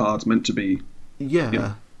where this card's meant to be.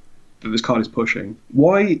 Yeah. That this card is pushing.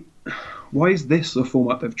 Why is this a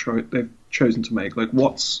format they've chosen to make? Like,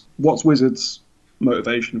 what's Wizards'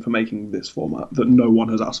 motivation for making this format that no one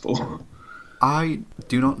has asked for? I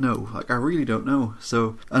do not know. Like, I really don't know.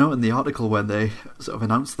 So I know in the article when they sort of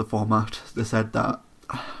announced the format, they said that,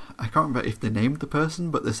 I can't remember if they named the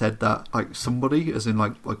person, but they said that like somebody, as in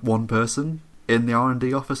like one person in the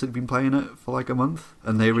R&D office, had been playing it for like a month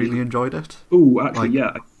and they really enjoyed it. Oh, actually, like,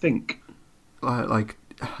 yeah, I think. Like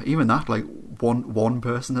even that, like one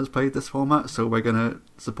person has played this format, so we're gonna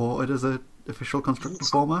support it as a official constructed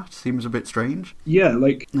format. Seems a bit strange. Yeah,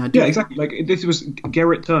 exactly. Like, this was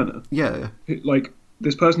Garrett Turner. Yeah. Like,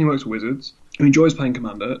 this person who works for Wizards, who enjoys playing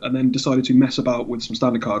Commander, and then decided to mess about with some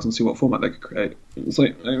standard cards and see what format they could create. It's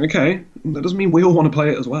like, okay, that doesn't mean we all want to play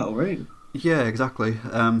it as well, right? Yeah, exactly.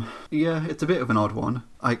 Yeah, it's a bit of an odd one.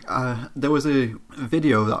 Like, there was a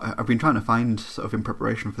video that I've been trying to find sort of in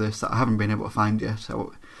preparation for this that I haven't been able to find yet. I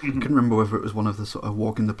couldn't remember whether it was one of the sort of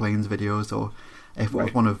Walking the Plains videos or if it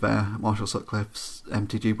was one of Marshall Sutcliffe's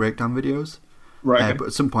MTG breakdown videos. Right. Okay. But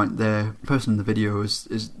at some point, the person in the video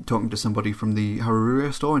is talking to somebody from the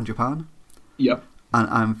Haruruya store in Japan. Yep. And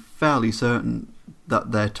I'm fairly certain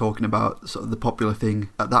that they're talking about sort of the popular thing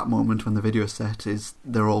at that moment when the video is set is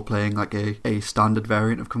they're all playing like a standard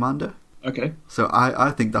variant of Commander. Okay. So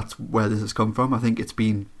I think that's where this has come from. I think it's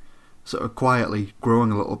been sort of quietly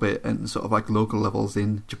growing a little bit in sort of like local levels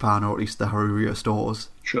in Japan, or at least the Haruruya stores.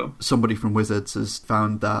 Sure. Somebody from Wizards has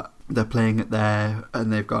found that they're playing it there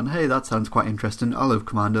and they've gone, hey, that sounds quite interesting. I love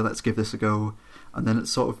Commander, let's give this a go. And then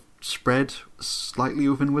it's sort of spread slightly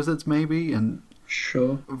within Wizards maybe, and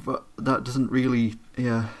sure, but that doesn't really,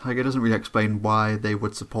 it doesn't really explain why they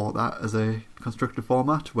would support that as a constructed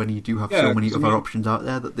format when you do have so many other options out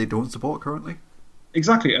there that they don't support currently.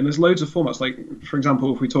 Exactly, and there's loads of formats. Like, for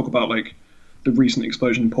example, if we talk about like the recent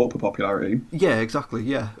explosion in Pauper popularity. Yeah, exactly.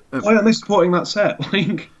 Yeah. Why aren't they supporting that set?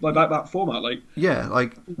 like that format? Like, yeah,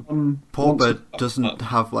 like Pauper doesn't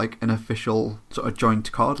have like an official sort of joint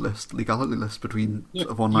card list, legality list between sort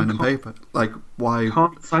of online and paper. Like, why you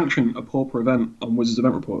can't sanction a Pauper event on Wizards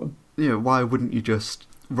Event Reporter? Yeah, why wouldn't you just,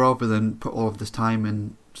 rather than put all of this time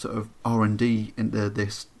in sort of R&D into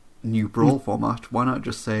this new Brawl format, why not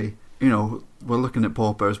just say, we're looking at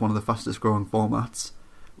Pauper as one of the fastest growing formats.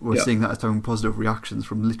 We're seeing that it's having positive reactions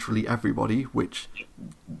from literally everybody, which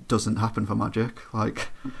doesn't happen for Magic. Like,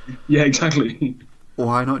 yeah, exactly.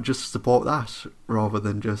 Why not just support that rather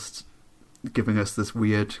than just giving us this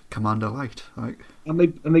weird Commander light? Like, and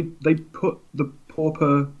they put the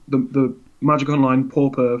Pauper, the Magic Online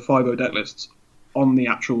Pauper 5.0 deck lists on the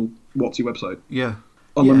actual WotC website. Yeah.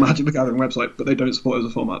 On the Magic the Gathering website, but they don't support it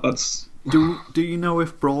as a format. That's. Do you know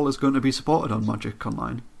if Brawl is going to be supported on Magic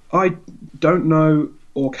Online? I don't know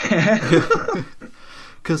or care.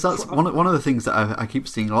 Because that's one of the things that I keep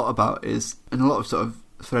seeing a lot about is in a lot of sort of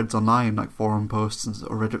threads online, like forum posts and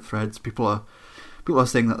or Reddit threads, people are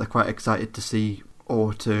saying that they're quite excited to see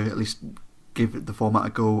or to at least give the format a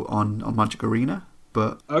go on Magic Arena.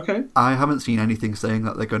 But I haven't seen anything saying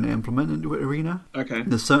that they're going to implement into Arena. Okay.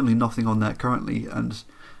 There's certainly nothing on there currently, and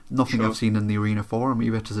nothing I've seen in the Arena forum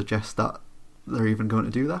either to suggest that they're even going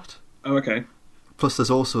to do that. Oh, okay. Plus, there's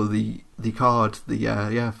also the card,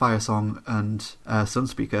 the Fire Song and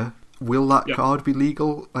Sunspeaker. Will that card be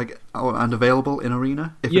legal, and available in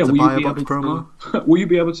Arena if it's a buy a box promo? Will you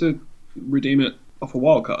be able to redeem it off a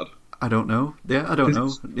wild card? I don't know. Yeah, I don't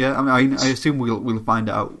know. Yeah, I assume we'll find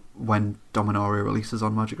out when Dominaria releases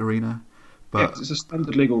on Magic Arena. But it's a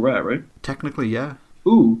standard legal rare, right? Technically, yeah.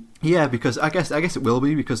 Ooh. Yeah, because I guess it will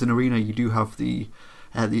be, because in Arena you do have the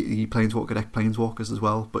Planeswalker deck Planeswalkers as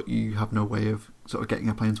well, but you have no way of sort of getting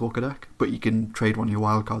a Planeswalker deck, but you can trade one of your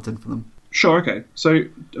wildcards in for them. Sure, okay. So,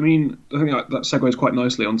 I mean, I think that segues quite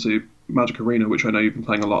nicely onto Magic Arena, which I know you've been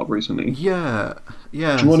playing a lot of recently. Yeah. Do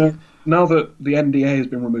you want to, now that the NDA has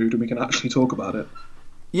been removed and we can actually talk about it,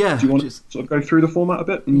 do you want to sort of go through the format a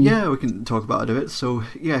bit? Yeah, we can talk about it a bit. So,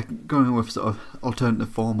 yeah, going with sort of alternative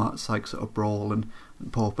formats like sort of Brawl and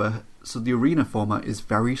Pauper. So the Arena format is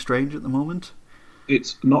very strange at the moment.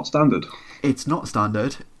 It's not standard. It's not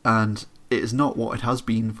standard, and it is not what it has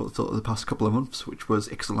been for sort of the past couple of months, which was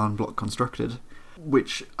Ixalan Block Constructed,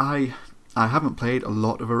 which I haven't played a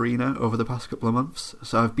lot of Arena over the past couple of months,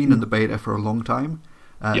 so I've been in the beta for a long time.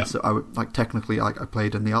 So I would technically I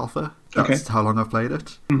played in the alpha. That's how long I've played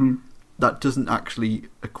it. Mm-hmm. That doesn't actually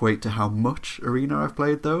equate to how much Arena I've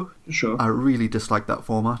played, though. Sure. I really dislike that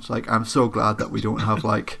format. I'm so glad that we don't have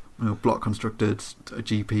block constructed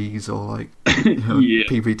GPs or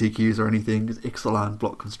PVTQs or anything. Ixalan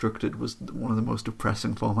Block Constructed was one of the most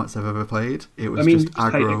depressing formats I've ever played. It was just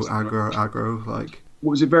aggro.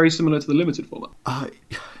 Was it very similar to the limited format?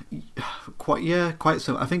 Quite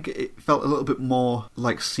so. I think it felt a little bit more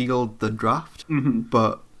like sealed than draft,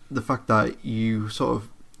 but the fact that you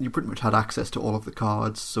pretty much had access to all of the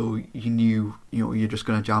cards, so you knew you're just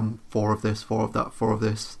going to jam 4 of this, 4 of that, 4 of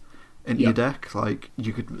this into your deck.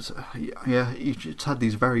 You could, you just had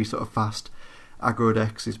these very sort of fast aggro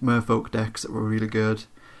decks, these Merfolk decks that were really good.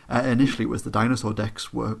 Initially, it was the dinosaur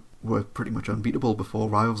decks were pretty much unbeatable before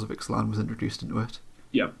Rivals of Ixalan was introduced into it.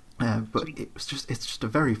 Yeah. But it's just a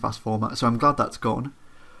very fast format, so I'm glad that's gone.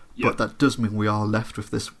 Yeah. But that does mean we are left with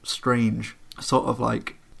this strange sort of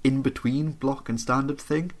in-between block and standard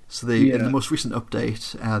thing. So in the most recent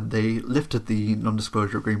update, they lifted the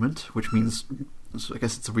non-disclosure agreement, which means, so I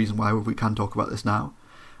guess it's the reason why we can talk about this now.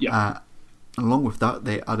 Yeah. Along with that,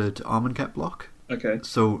 they added Amonkhet block. Okay.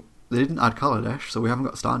 So they didn't add Kaladesh, so we haven't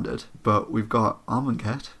got standard, but we've got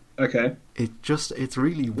Amonkhet. Okay. It's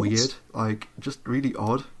really weird, just really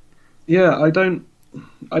odd. Yeah, I don't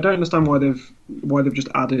understand why they've just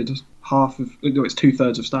added half of. No, it's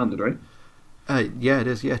 2/3 of standard, right? Yeah, it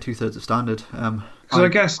is. Yeah, 2/3 of standard. So I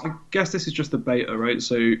guess this is just the beta, right?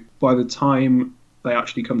 So by the time they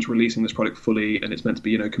actually come to releasing this product fully and it's meant to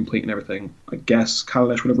be complete and everything, I guess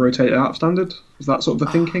Kaladesh would have rotated out of standard. Is that sort of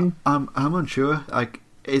the thinking? I'm unsure.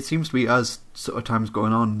 It seems to be as sort of time's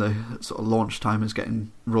going on, the sort of launch time is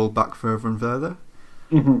getting rolled back further and further.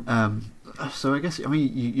 Mm-hmm. So I guess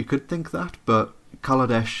you could think that, but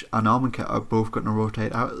Kaladesh and Amonkhet are both going to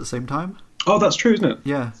rotate out at the same time. Oh, that's true, isn't it?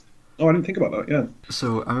 Yeah. Oh, I didn't think about that. Yeah.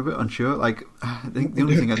 So I'm a bit unsure. I think the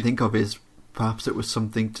only thing I think of is perhaps it was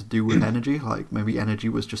something to do with energy. Maybe energy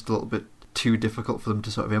was just a little bit too difficult for them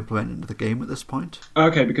to sort of implement into the game at this point.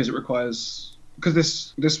 Okay, because it requires.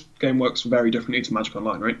 Because this game works very differently to Magic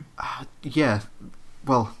Online, right? Yeah,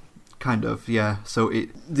 well, kind of, yeah. So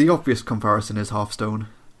the obvious comparison is Hearthstone,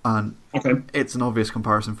 and it's an obvious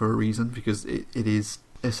comparison for a reason, because it is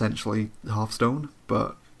essentially Hearthstone,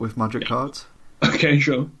 but with Magic cards. Okay,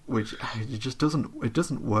 sure. Which it just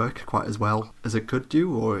doesn't work quite as well as it could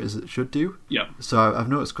do or as it should do. Yeah. So I've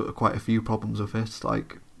noticed quite a few problems with it,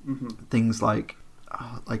 things like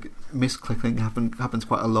misclicking happens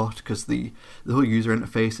quite a lot because the whole user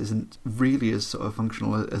interface isn't really as sort of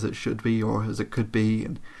functional as it should be or as it could be,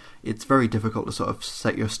 and it's very difficult to sort of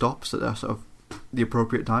set your stops at sort of the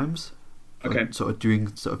appropriate times. Sort of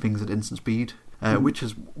doing sort of things at instant speed, which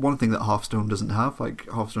is one thing that Hearthstone doesn't have.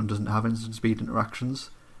 Hearthstone doesn't have instant speed interactions.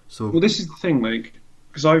 So well, this is the thing,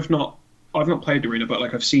 because I've not played Arena, but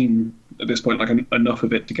I've seen at this point enough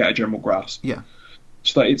of it to get a general grasp. Yeah.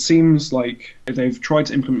 So that it seems like they've tried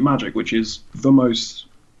to implement Magic, which is the most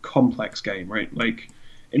complex game, right?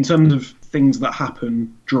 In terms of things that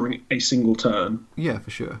happen during a single turn. Yeah, for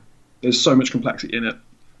sure. There's so much complexity in it.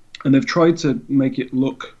 And they've tried to make it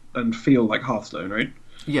look and feel like Hearthstone, right?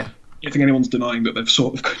 Yeah. I don't think anyone's denying that they've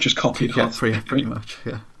sort of just copied Hearthstone. Yeah, pretty much,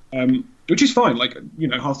 yeah. Which is fine. Like,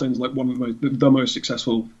 Hearthstone's like one of the most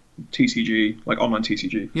successful TCG, like online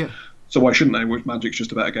TCG. Yeah. So why shouldn't they? Whereas Magic's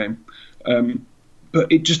just a better game.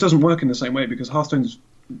 But it just doesn't work in the same way because Hearthstone's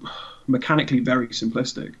mechanically very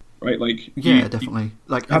simplistic, right? Like, definitely.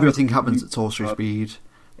 Like everything happens at sorcery speed.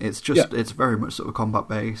 It's just it's very much sort of combat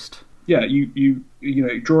based. Yeah, you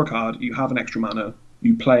draw a card, you have an extra mana,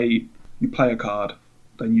 you play a card,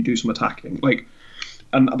 then you do some attacking, like,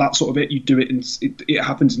 and that's sort of it. You do it it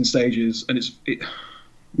happens in stages, and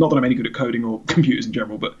not that I'm any good at coding or computers in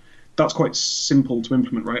general, but that's quite simple to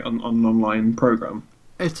implement, right, on an online program.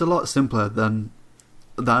 It's a lot simpler than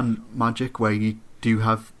Magic, where you do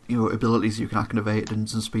have abilities you can activate at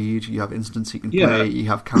instant speed, you have instants you can play, you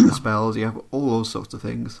have counter spells, you have all those sorts of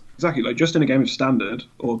things. Exactly, like just in a game of Standard,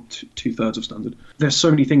 or 2/3 of Standard, there's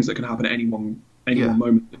so many things that can happen at any one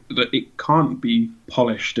moment that it can't be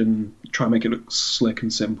polished and try and make it look slick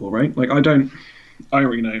and simple, right? Like I don't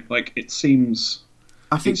really know. Like it seems.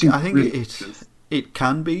 I think really it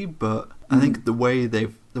can be, but I think the ways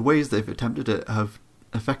they've attempted it have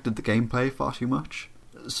affected the gameplay far too much.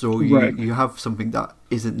 So you have something that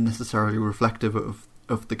isn't necessarily reflective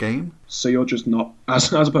of the game. So you're just not,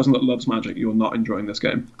 as a person that loves Magic, you're not enjoying this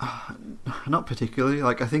game? Not particularly.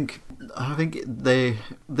 Like I think they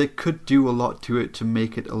could do a lot to it to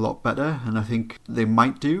make it a lot better, and I think they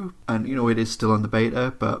might do. And it is still in the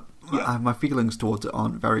beta, but my feelings towards it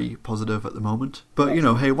aren't very positive at the moment. But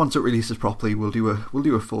hey, once it releases properly, we'll do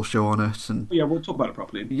a full show on it, and we'll talk about it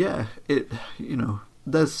properly. Yeah,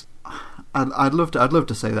 there's. I'd love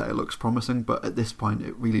to say that it looks promising, but at this point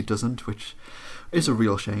it really doesn't, which is a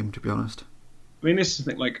real shame, to be honest. I mean, this is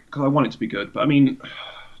the thing, like, because I want it to be good, but I mean,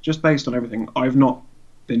 just based on everything, I've not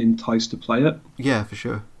been enticed to play it. Yeah, for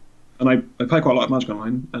sure. And I play quite a lot of Magic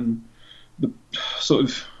Online, and the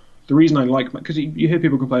reason I like, because you hear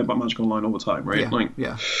people complain about Magic Online all the time, right?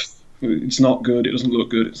 Yeah. It's not good. It doesn't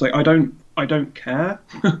look good. It's like I don't care.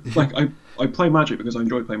 Like I play Magic because I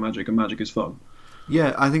enjoy playing Magic, and Magic is fun.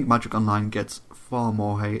 Yeah, I think Magic Online gets far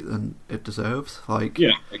more hate than it deserves.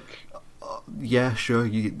 Sure,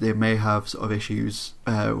 they may have sort of issues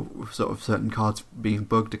with sort of certain cards being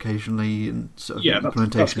bugged occasionally, and sort of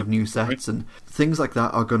implementation of new sets, and things like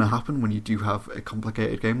that are going to happen when you do have a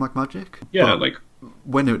complicated game like Magic. Yeah, but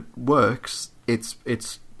when it works, it's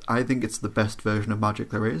I think it's the best version of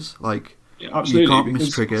Magic there is. Like, absolutely, you can't miss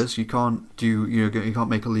triggers. You can't do you can't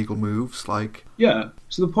make illegal moves. Like,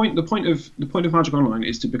 so the point of Magic Online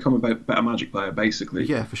is to become a better Magic player, basically.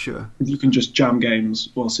 Yeah, for sure. You can just jam games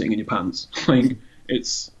while sitting in your pants. Like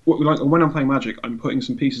when I'm playing Magic, I'm putting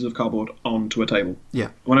some pieces of cardboard onto a table. Yeah.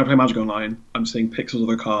 When I play Magic Online, I'm seeing pixels of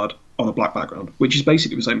a card on a black background, which is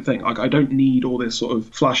basically the same thing. Like I don't need all this sort of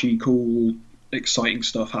flashy, cool, exciting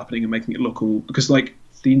stuff happening and making it look cool, because like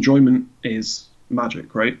the enjoyment is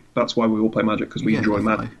Magic, right? That's why we all play Magic, because we enjoy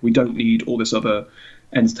Magic. We don't need all this other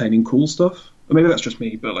entertaining, cool stuff. Or maybe that's just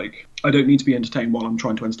me, but like I don't need to be entertained while I'm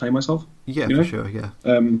trying to entertain myself. Yeah, for sure. Yeah.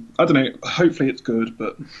 I don't know. Hopefully, it's good,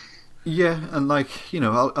 but yeah, and like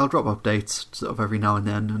I'll drop updates sort of every now and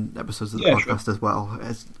then, and episodes of the podcast as well.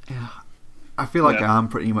 I feel like I am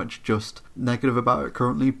pretty much just negative about it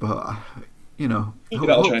currently, but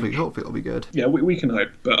hopefully it'll be good. Yeah, we can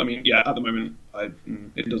hope, but I mean, at the moment,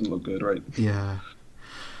 it doesn't look good, right? Yeah.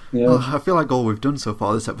 Well, I feel like all we've done so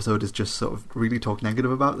far this episode is just sort of really talk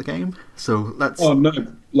negative about the game. So let's. Oh no!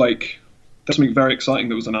 Like, there's something very exciting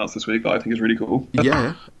that was announced this week that I think is really cool.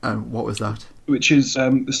 Yeah. What was that? Which is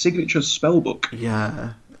the signature spellbook.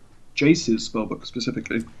 Yeah. Jace's spellbook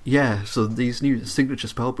specifically. Yeah. So these new signature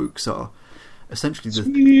spellbooks are essentially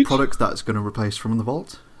the product that's going to replace From the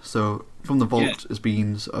Vault. So From the Vault has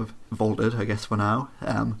been sort of vaulted, I guess, for now.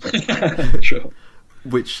 Sure.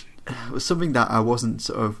 Which was something that I wasn't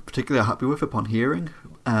sort of particularly happy with upon hearing,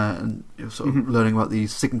 and sort of learning about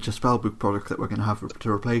these signature spellbook products that we're going to have to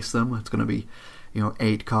replace them. It's going to be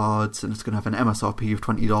 8 cards, and it's going to have an MSRP of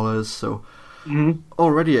 $20. So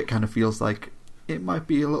already it kind of feels like it might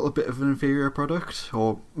be a little bit of an inferior product,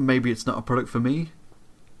 or maybe it's not a product for me.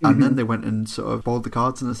 And then they went and sort of bought the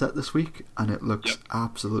cards in the set this week, and it looks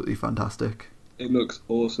absolutely fantastic. It looks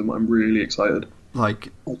awesome. I'm really excited.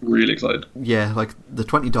 Really excited. Yeah, like the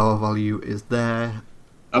 $20 value is there.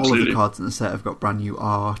 Absolutely. All of the cards in the set have got brand new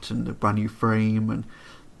art and a brand new frame, and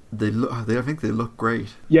I think they look great.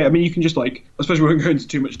 Yeah, I mean, you can just I suppose we won't go into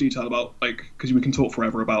too much detail about because we can talk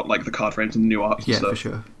forever about the card frames and the new art and stuff. Yeah, for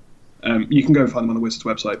sure. You can go and find them on the Wizards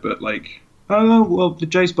website, but the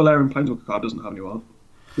Jace Balerion Planeswalker card doesn't have new art,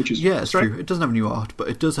 which is it's true. It doesn't have new art, but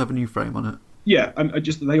it does have a new frame on it. Yeah, and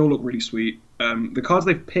they all look really sweet. The cards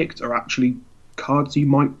they've picked are actually cards you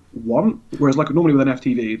might want. Whereas like normally with an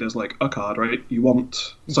FTV, there's like a card, right? You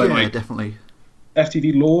want definitely.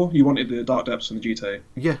 FTV lore, you wanted the Dark Depths and the GTA.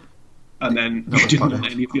 Yeah. And then you didn't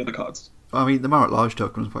want any of the other cards. I mean, the Marit Lage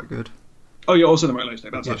token was quite good. Oh yeah, also the Marit Lage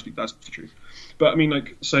deck. That's actually true. But I mean,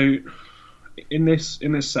 like, so in this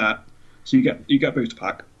set, so you get a booster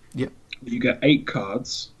pack. Yeah. You get 8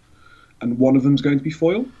 cards, and one of them's going to be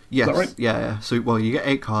foil. Yes. Is that right? Yeah. So you get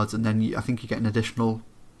 8 cards, and then I think you get an additional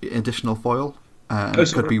foil.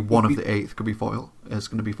 It could be one of the 8th. Could be foil. It's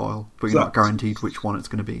going to be foil, but you're not guaranteed which one it's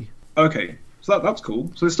going to be. Okay. So that's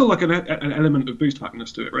cool. So there's still like an element of booster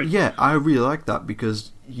packness to it, right? Yeah, I really like that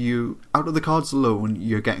because out of the cards alone,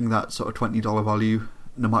 you're getting that sort of $20 value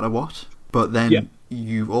no matter what. But then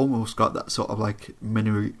you've almost got that sort of like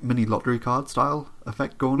mini lottery card style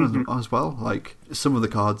effect going on as well. Like some of the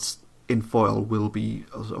cards in foil will be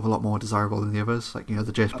sort of a lot more desirable than the others, like the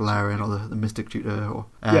Jace Balerion or the Mystic Tutor, or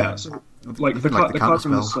so like the cards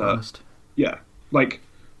in the set. Yeah, like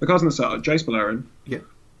the cards in the set are Jace Balerion. Yeah.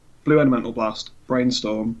 Blue Elemental Blast,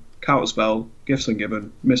 Brainstorm, Counterspell, Gifts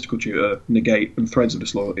Ungiven, Mystical Tutor, Negate, and Threads of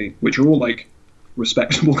Disloyalty, which are all like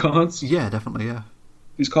respectable cards. Yeah, definitely. Yeah.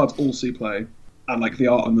 These cards all see play, and like the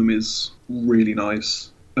art on them is really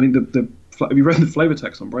nice. I mean, have you read the flavor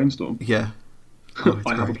text on Brainstorm? Yeah.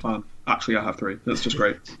 I have a plan. Actually, I have 3. That's just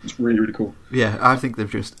great. It's really, really cool. Yeah, I think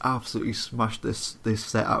they've just absolutely smashed this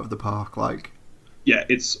set out of the park. Like, yeah,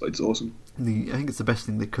 it's awesome. I think it's the best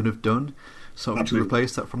thing they could have done. Sort of to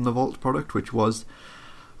replace that from the Vault product, which was,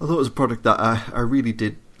 I thought it was a product that I really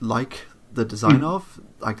did like the design of.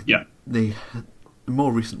 Like, the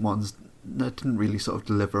more recent ones didn't really sort of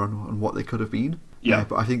deliver on what they could have been. Yeah.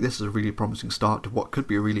 But I think this is a really promising start to what could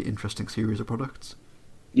be a really interesting series of products.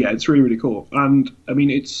 Yeah, it's really, really cool. And, I mean,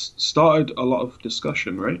 it's started a lot of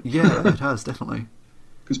discussion, right? Yeah, it has, definitely.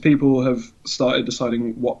 Because people have started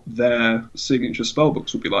deciding what their signature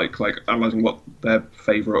spellbooks would be like analysing what their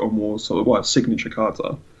favourite or more sort of what signature cards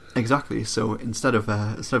are. Exactly. So instead of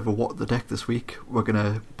a what the deck this week, we're going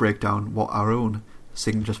to break down what our own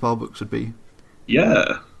signature spellbooks would be.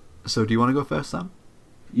 Yeah. So do you want to go first, Sam?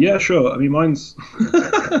 Yeah, sure. I mean, mine's...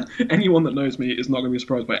 Anyone that knows me is not going to be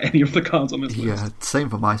surprised by any of the cards on this list. Yeah, same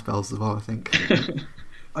for my spells as well, I think.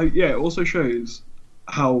 It also shows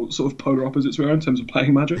how sort of polar opposites we are in terms of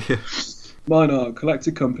playing Magic. Yeah. Mine are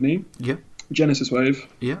Collected Company, Genesis Wave,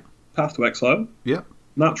 Path to Exile,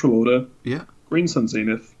 Natural Order, Green Sun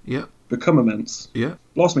Zenith, Become Immense,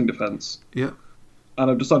 Blossoming Defense, and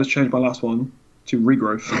I've decided to change my last one to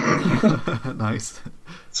Regrowth. Nice.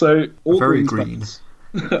 So all very green.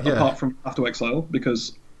 Apart from Path to Exile,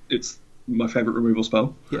 because it's my favourite removal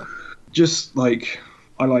spell. Yeah. Just like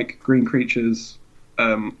I like green creatures.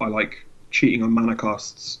 I like cheating on mana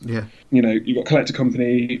costs. Yeah. You've got Collector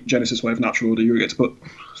Company, Genesis Wave, Natural Order. You get to put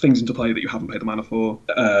things into play that you haven't paid the mana for.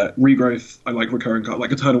 Regrowth, I like recurring cards.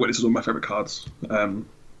 Like Eternal Witness is one of my favourite cards.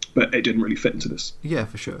 But it didn't really fit into this. Yeah,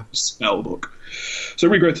 for sure. Spell book. So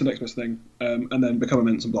Regrowth's the next best thing. And then Become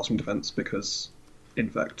Immense and Blossoming Defense, because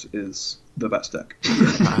Infect is the best deck.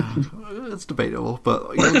 It's debatable,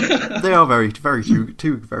 but they are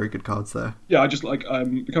two very good cards there. Yeah, I just like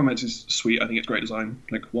Become Immense is sweet. I think it's great design,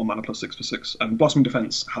 like 1 mana plus 6 for 6. And Blossoming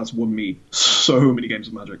Defense has won me so many games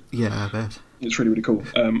of Magic. Yeah, I bet. It's really, really cool.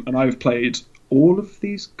 And I've played all of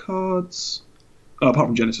these cards, apart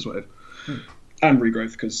from Genesis Wave and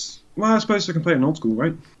Regrowth, because I suppose I can play it in old school,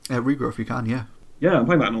 right? Regrowth, you can, yeah. Yeah, I'm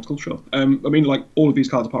playing that in old school, sure. I mean, like, all of these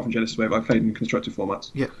cards, apart from Genesis Wave, I've played in constructed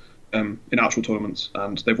formats. Yeah. In actual tournaments,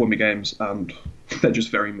 and they've won me games, and they're just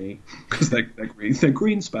very me, because they're green. They're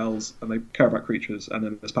green spells, and they care about creatures, and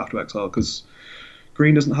then there's Path to Exile, because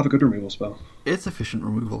green doesn't have a good removal spell. It's efficient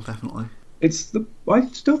removal, definitely. I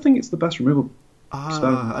still think it's the best removal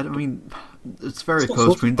spell. I mean, it's very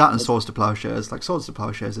close between that and Swords to Plowshares. Like, Swords to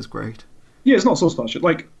Plowshares is great. Yeah, it's not Swords to Plowshares.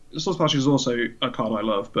 Like, Swords to Plowshares is also a card I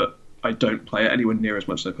love, but I don't play it anywhere near as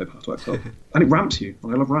much as I play Path to Exile. And it ramps you. I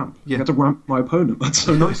love ramp. Yeah. I get to ramp my opponent. That's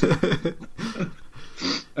so nice.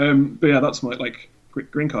 But yeah, that's my, like,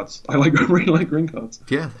 green cards. I really like green cards.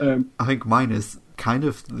 Yeah. I think mine is kind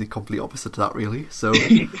of the complete opposite to that, really. So,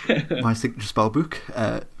 my signature spell book,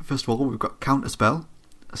 first of all, we've got Counter Spell.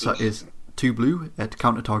 So it is 2 blue to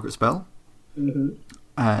counter target spell.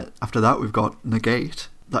 After that, we've got Negate.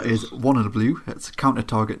 That is 1 and a blue. It's counter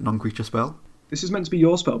target non-creature spell. This is meant to be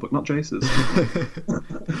your spellbook, not Jace's.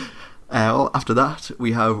 Well, after that,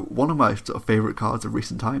 we have one of my sort of favourite cards of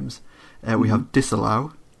recent times. We have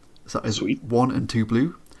Disallow. So that is Sweet. 1 and 2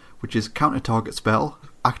 blue, which is counter target spell,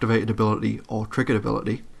 activated ability, or triggered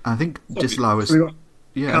ability. And I think Disallow is...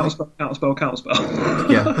 Yeah. Counterspell.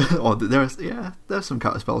 Yeah. Or there's some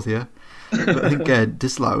counterspells here. But I think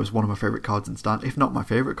Disallow is one of my favourite cards in Standard, if not my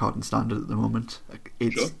favourite card in Standard at the moment.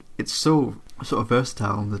 It's so sort of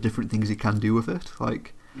versatile and the different things you can do with it.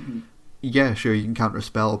 Like, yeah, sure, you can counter a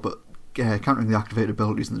spell, but countering the activated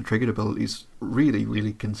abilities and the triggered abilities really,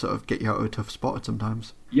 really can sort of get you out of a tough spot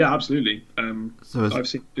sometimes. Yeah, absolutely. I've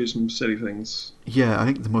seen do some silly things. Yeah, I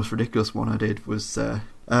think the most ridiculous one I did was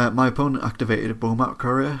my opponent activated a Bomat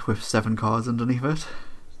Courier with 7 cards underneath it.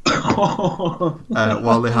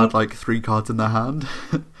 While they had like 3 cards in their hand.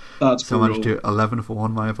 That's so brutal. I managed to do 11 for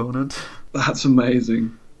one my opponent. That's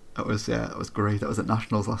amazing. That was great. That was at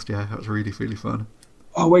Nationals last year. That was really, really fun.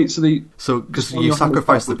 Oh wait, because you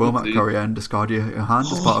sacrifice the Bomat Courier and discard your hand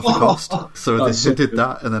as part of the cost. So they did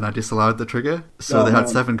that, and then I disallowed the trigger. So they had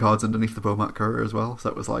 7 cards underneath the Bomat Courier as well. So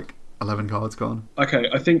that was like 11 cards gone. Okay,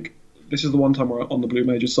 I think this is the one time we're on the Blue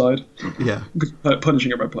Mage's side. Yeah.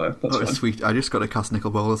 Punishing a red player. That's fine. Sweet. I just got to cast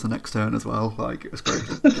Nicol Bolas the next turn as well. Like, it was great.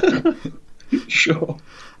 Sure.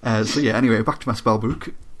 So yeah, anyway, back to my spell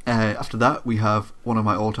book. After that, we have one of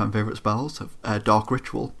my all-time favourite spells, Dark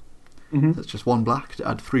Ritual. So it's just 1 black to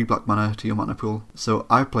add 3 black mana to your mana pool. So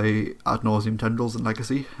I play Ad Nauseam Tendrils and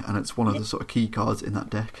Legacy, and it's one of the sort of key cards in that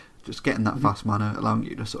deck. Just getting that fast mana, allowing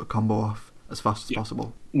you to sort of combo off as fast as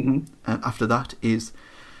possible. And after that it's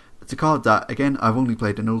a card that, again, I've only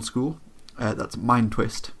played in old school. That's Mind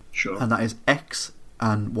Twist. Sure. And that is X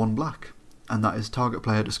and 1 black. And that is target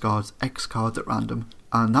player discards X cards at random.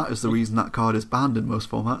 And that is the reason that card is banned in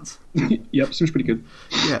most formats. Yep, seems pretty good.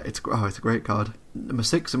 Yeah, it's a great card. Number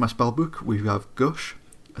 6 in my spellbook, we have Gush.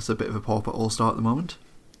 It's a bit of a pauper all-star at the moment.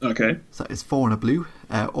 Okay. So that is 4 and a blue.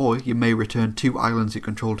 Or you may return 2 islands you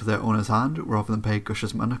control to their owner's hand, rather than pay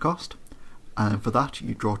Gush's mana cost. And for that,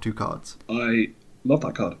 you draw 2 cards. I love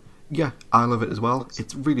that card. Yeah, I love it as well.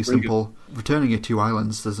 It's really simple. Returning your 2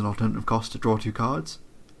 islands, there's an alternative cost to draw 2 cards.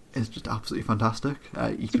 It's just absolutely fantastic.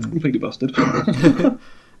 It's completely busted.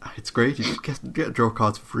 It's great. You just get to draw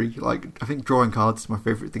cards for free. Like, I think drawing cards is my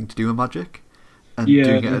favourite thing to do in Magic, and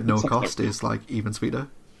doing it at no cost is like even sweeter.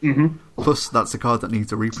 Plus, that's a card that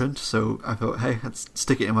needs a reprint, so I thought, hey, let's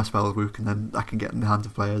stick it in my spell book, and then I can get in the hands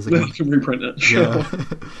of players again. You can reprint it. Sure. Yeah.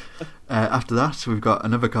 After that, we've got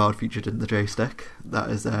another card featured in the Jace deck. That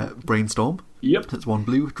is Brainstorm. Yep. It's 1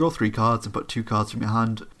 blue. Draw 3 cards and put 2 cards from your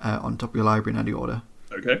hand on top of your library in any order.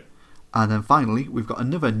 Okay. And then finally, we've got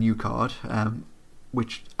another new card,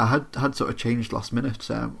 which I had sort of changed last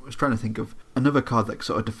minute. I was trying to think of another card that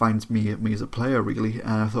sort of defines me as a player, really,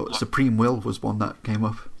 and I thought Supreme Will was one that came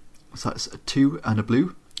up. So that's a 2 and a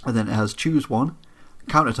blue, and then it has choose 1,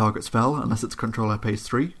 counter target spell unless its controller pays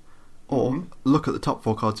 3, or look at the top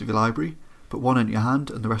 4 cards of your library, put 1 in your hand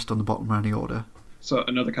and the rest on the bottom in any order. So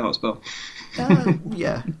another counter spell.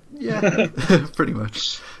 Yeah, pretty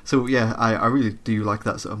much. So yeah, I really do like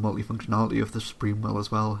that sort of multifunctionality of the Supreme Will as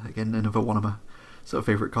well. Again, another one of my sort of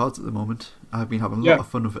favourite cards at the moment. I've been having a lot of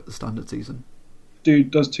fun with it this standard season.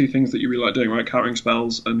 Dude does 2 things that you really like doing, right? Countering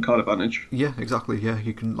spells and card advantage. Yeah, exactly. Yeah,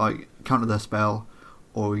 you can like counter their spell,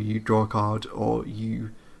 or you draw a card, or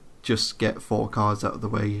you just get 4 cards out of the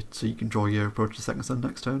way so you can draw your Approach the Second Sun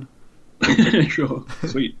next turn. Sure,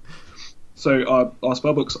 sweet. So our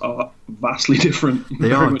spellbooks are vastly different.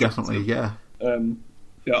 They are, definitely, yeah.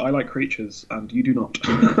 Yeah, I like creatures, and you do not.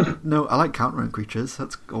 No, I like countering creatures.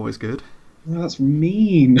 That's always good. Oh, that's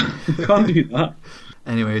mean. Can't do that.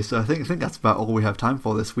 Anyway, so I think that's about all we have time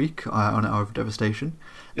for this week on Hour of Devastation.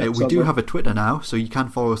 Yeah, we do have a Twitter now, so you can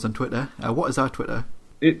follow us on Twitter. What is our Twitter?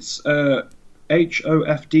 It's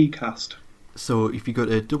HOFDcast. So if you go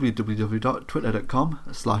to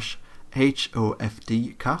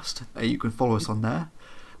www.twitter.com/HOFDcast, you can follow us on there.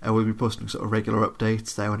 We'll be posting sort of regular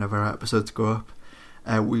updates there whenever our episodes go up.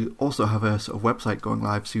 We also have a sort of website going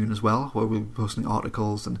live soon as well, where we'll be posting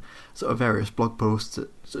articles and sort of various blog posts at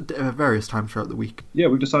various times throughout the week. Yeah,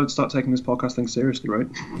 we've decided to start taking this podcast thing seriously, right?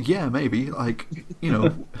 Yeah, maybe. Like, you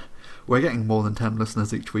know, we're getting more than 10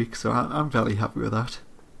 listeners each week, so I'm fairly happy with that.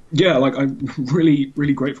 Yeah, like, I'm really,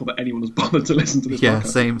 really grateful that anyone has bothered to listen to this podcast. Yeah,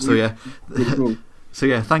 same. So yeah. Really cool. So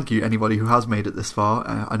yeah, thank you anybody who has made it this far.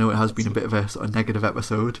 I know it has been a bit of a sort of negative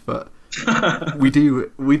episode, but we do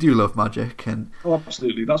love Magic, and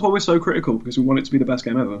absolutely, that's why we're so critical, because we want it to be the best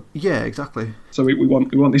game ever. Yeah, exactly. So we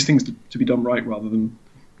want these things to be done right rather than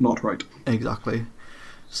not right. Exactly.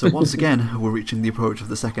 So once again, we're reaching the approach of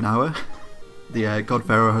the second hour. The God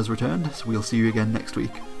Pharaoh has returned, so we'll see you again next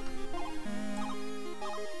week.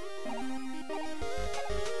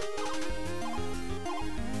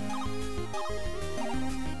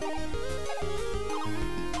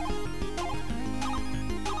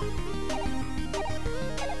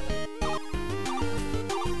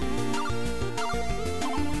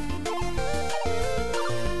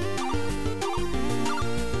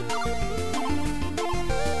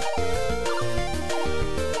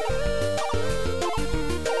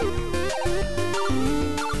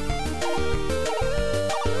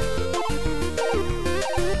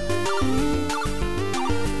 Bye.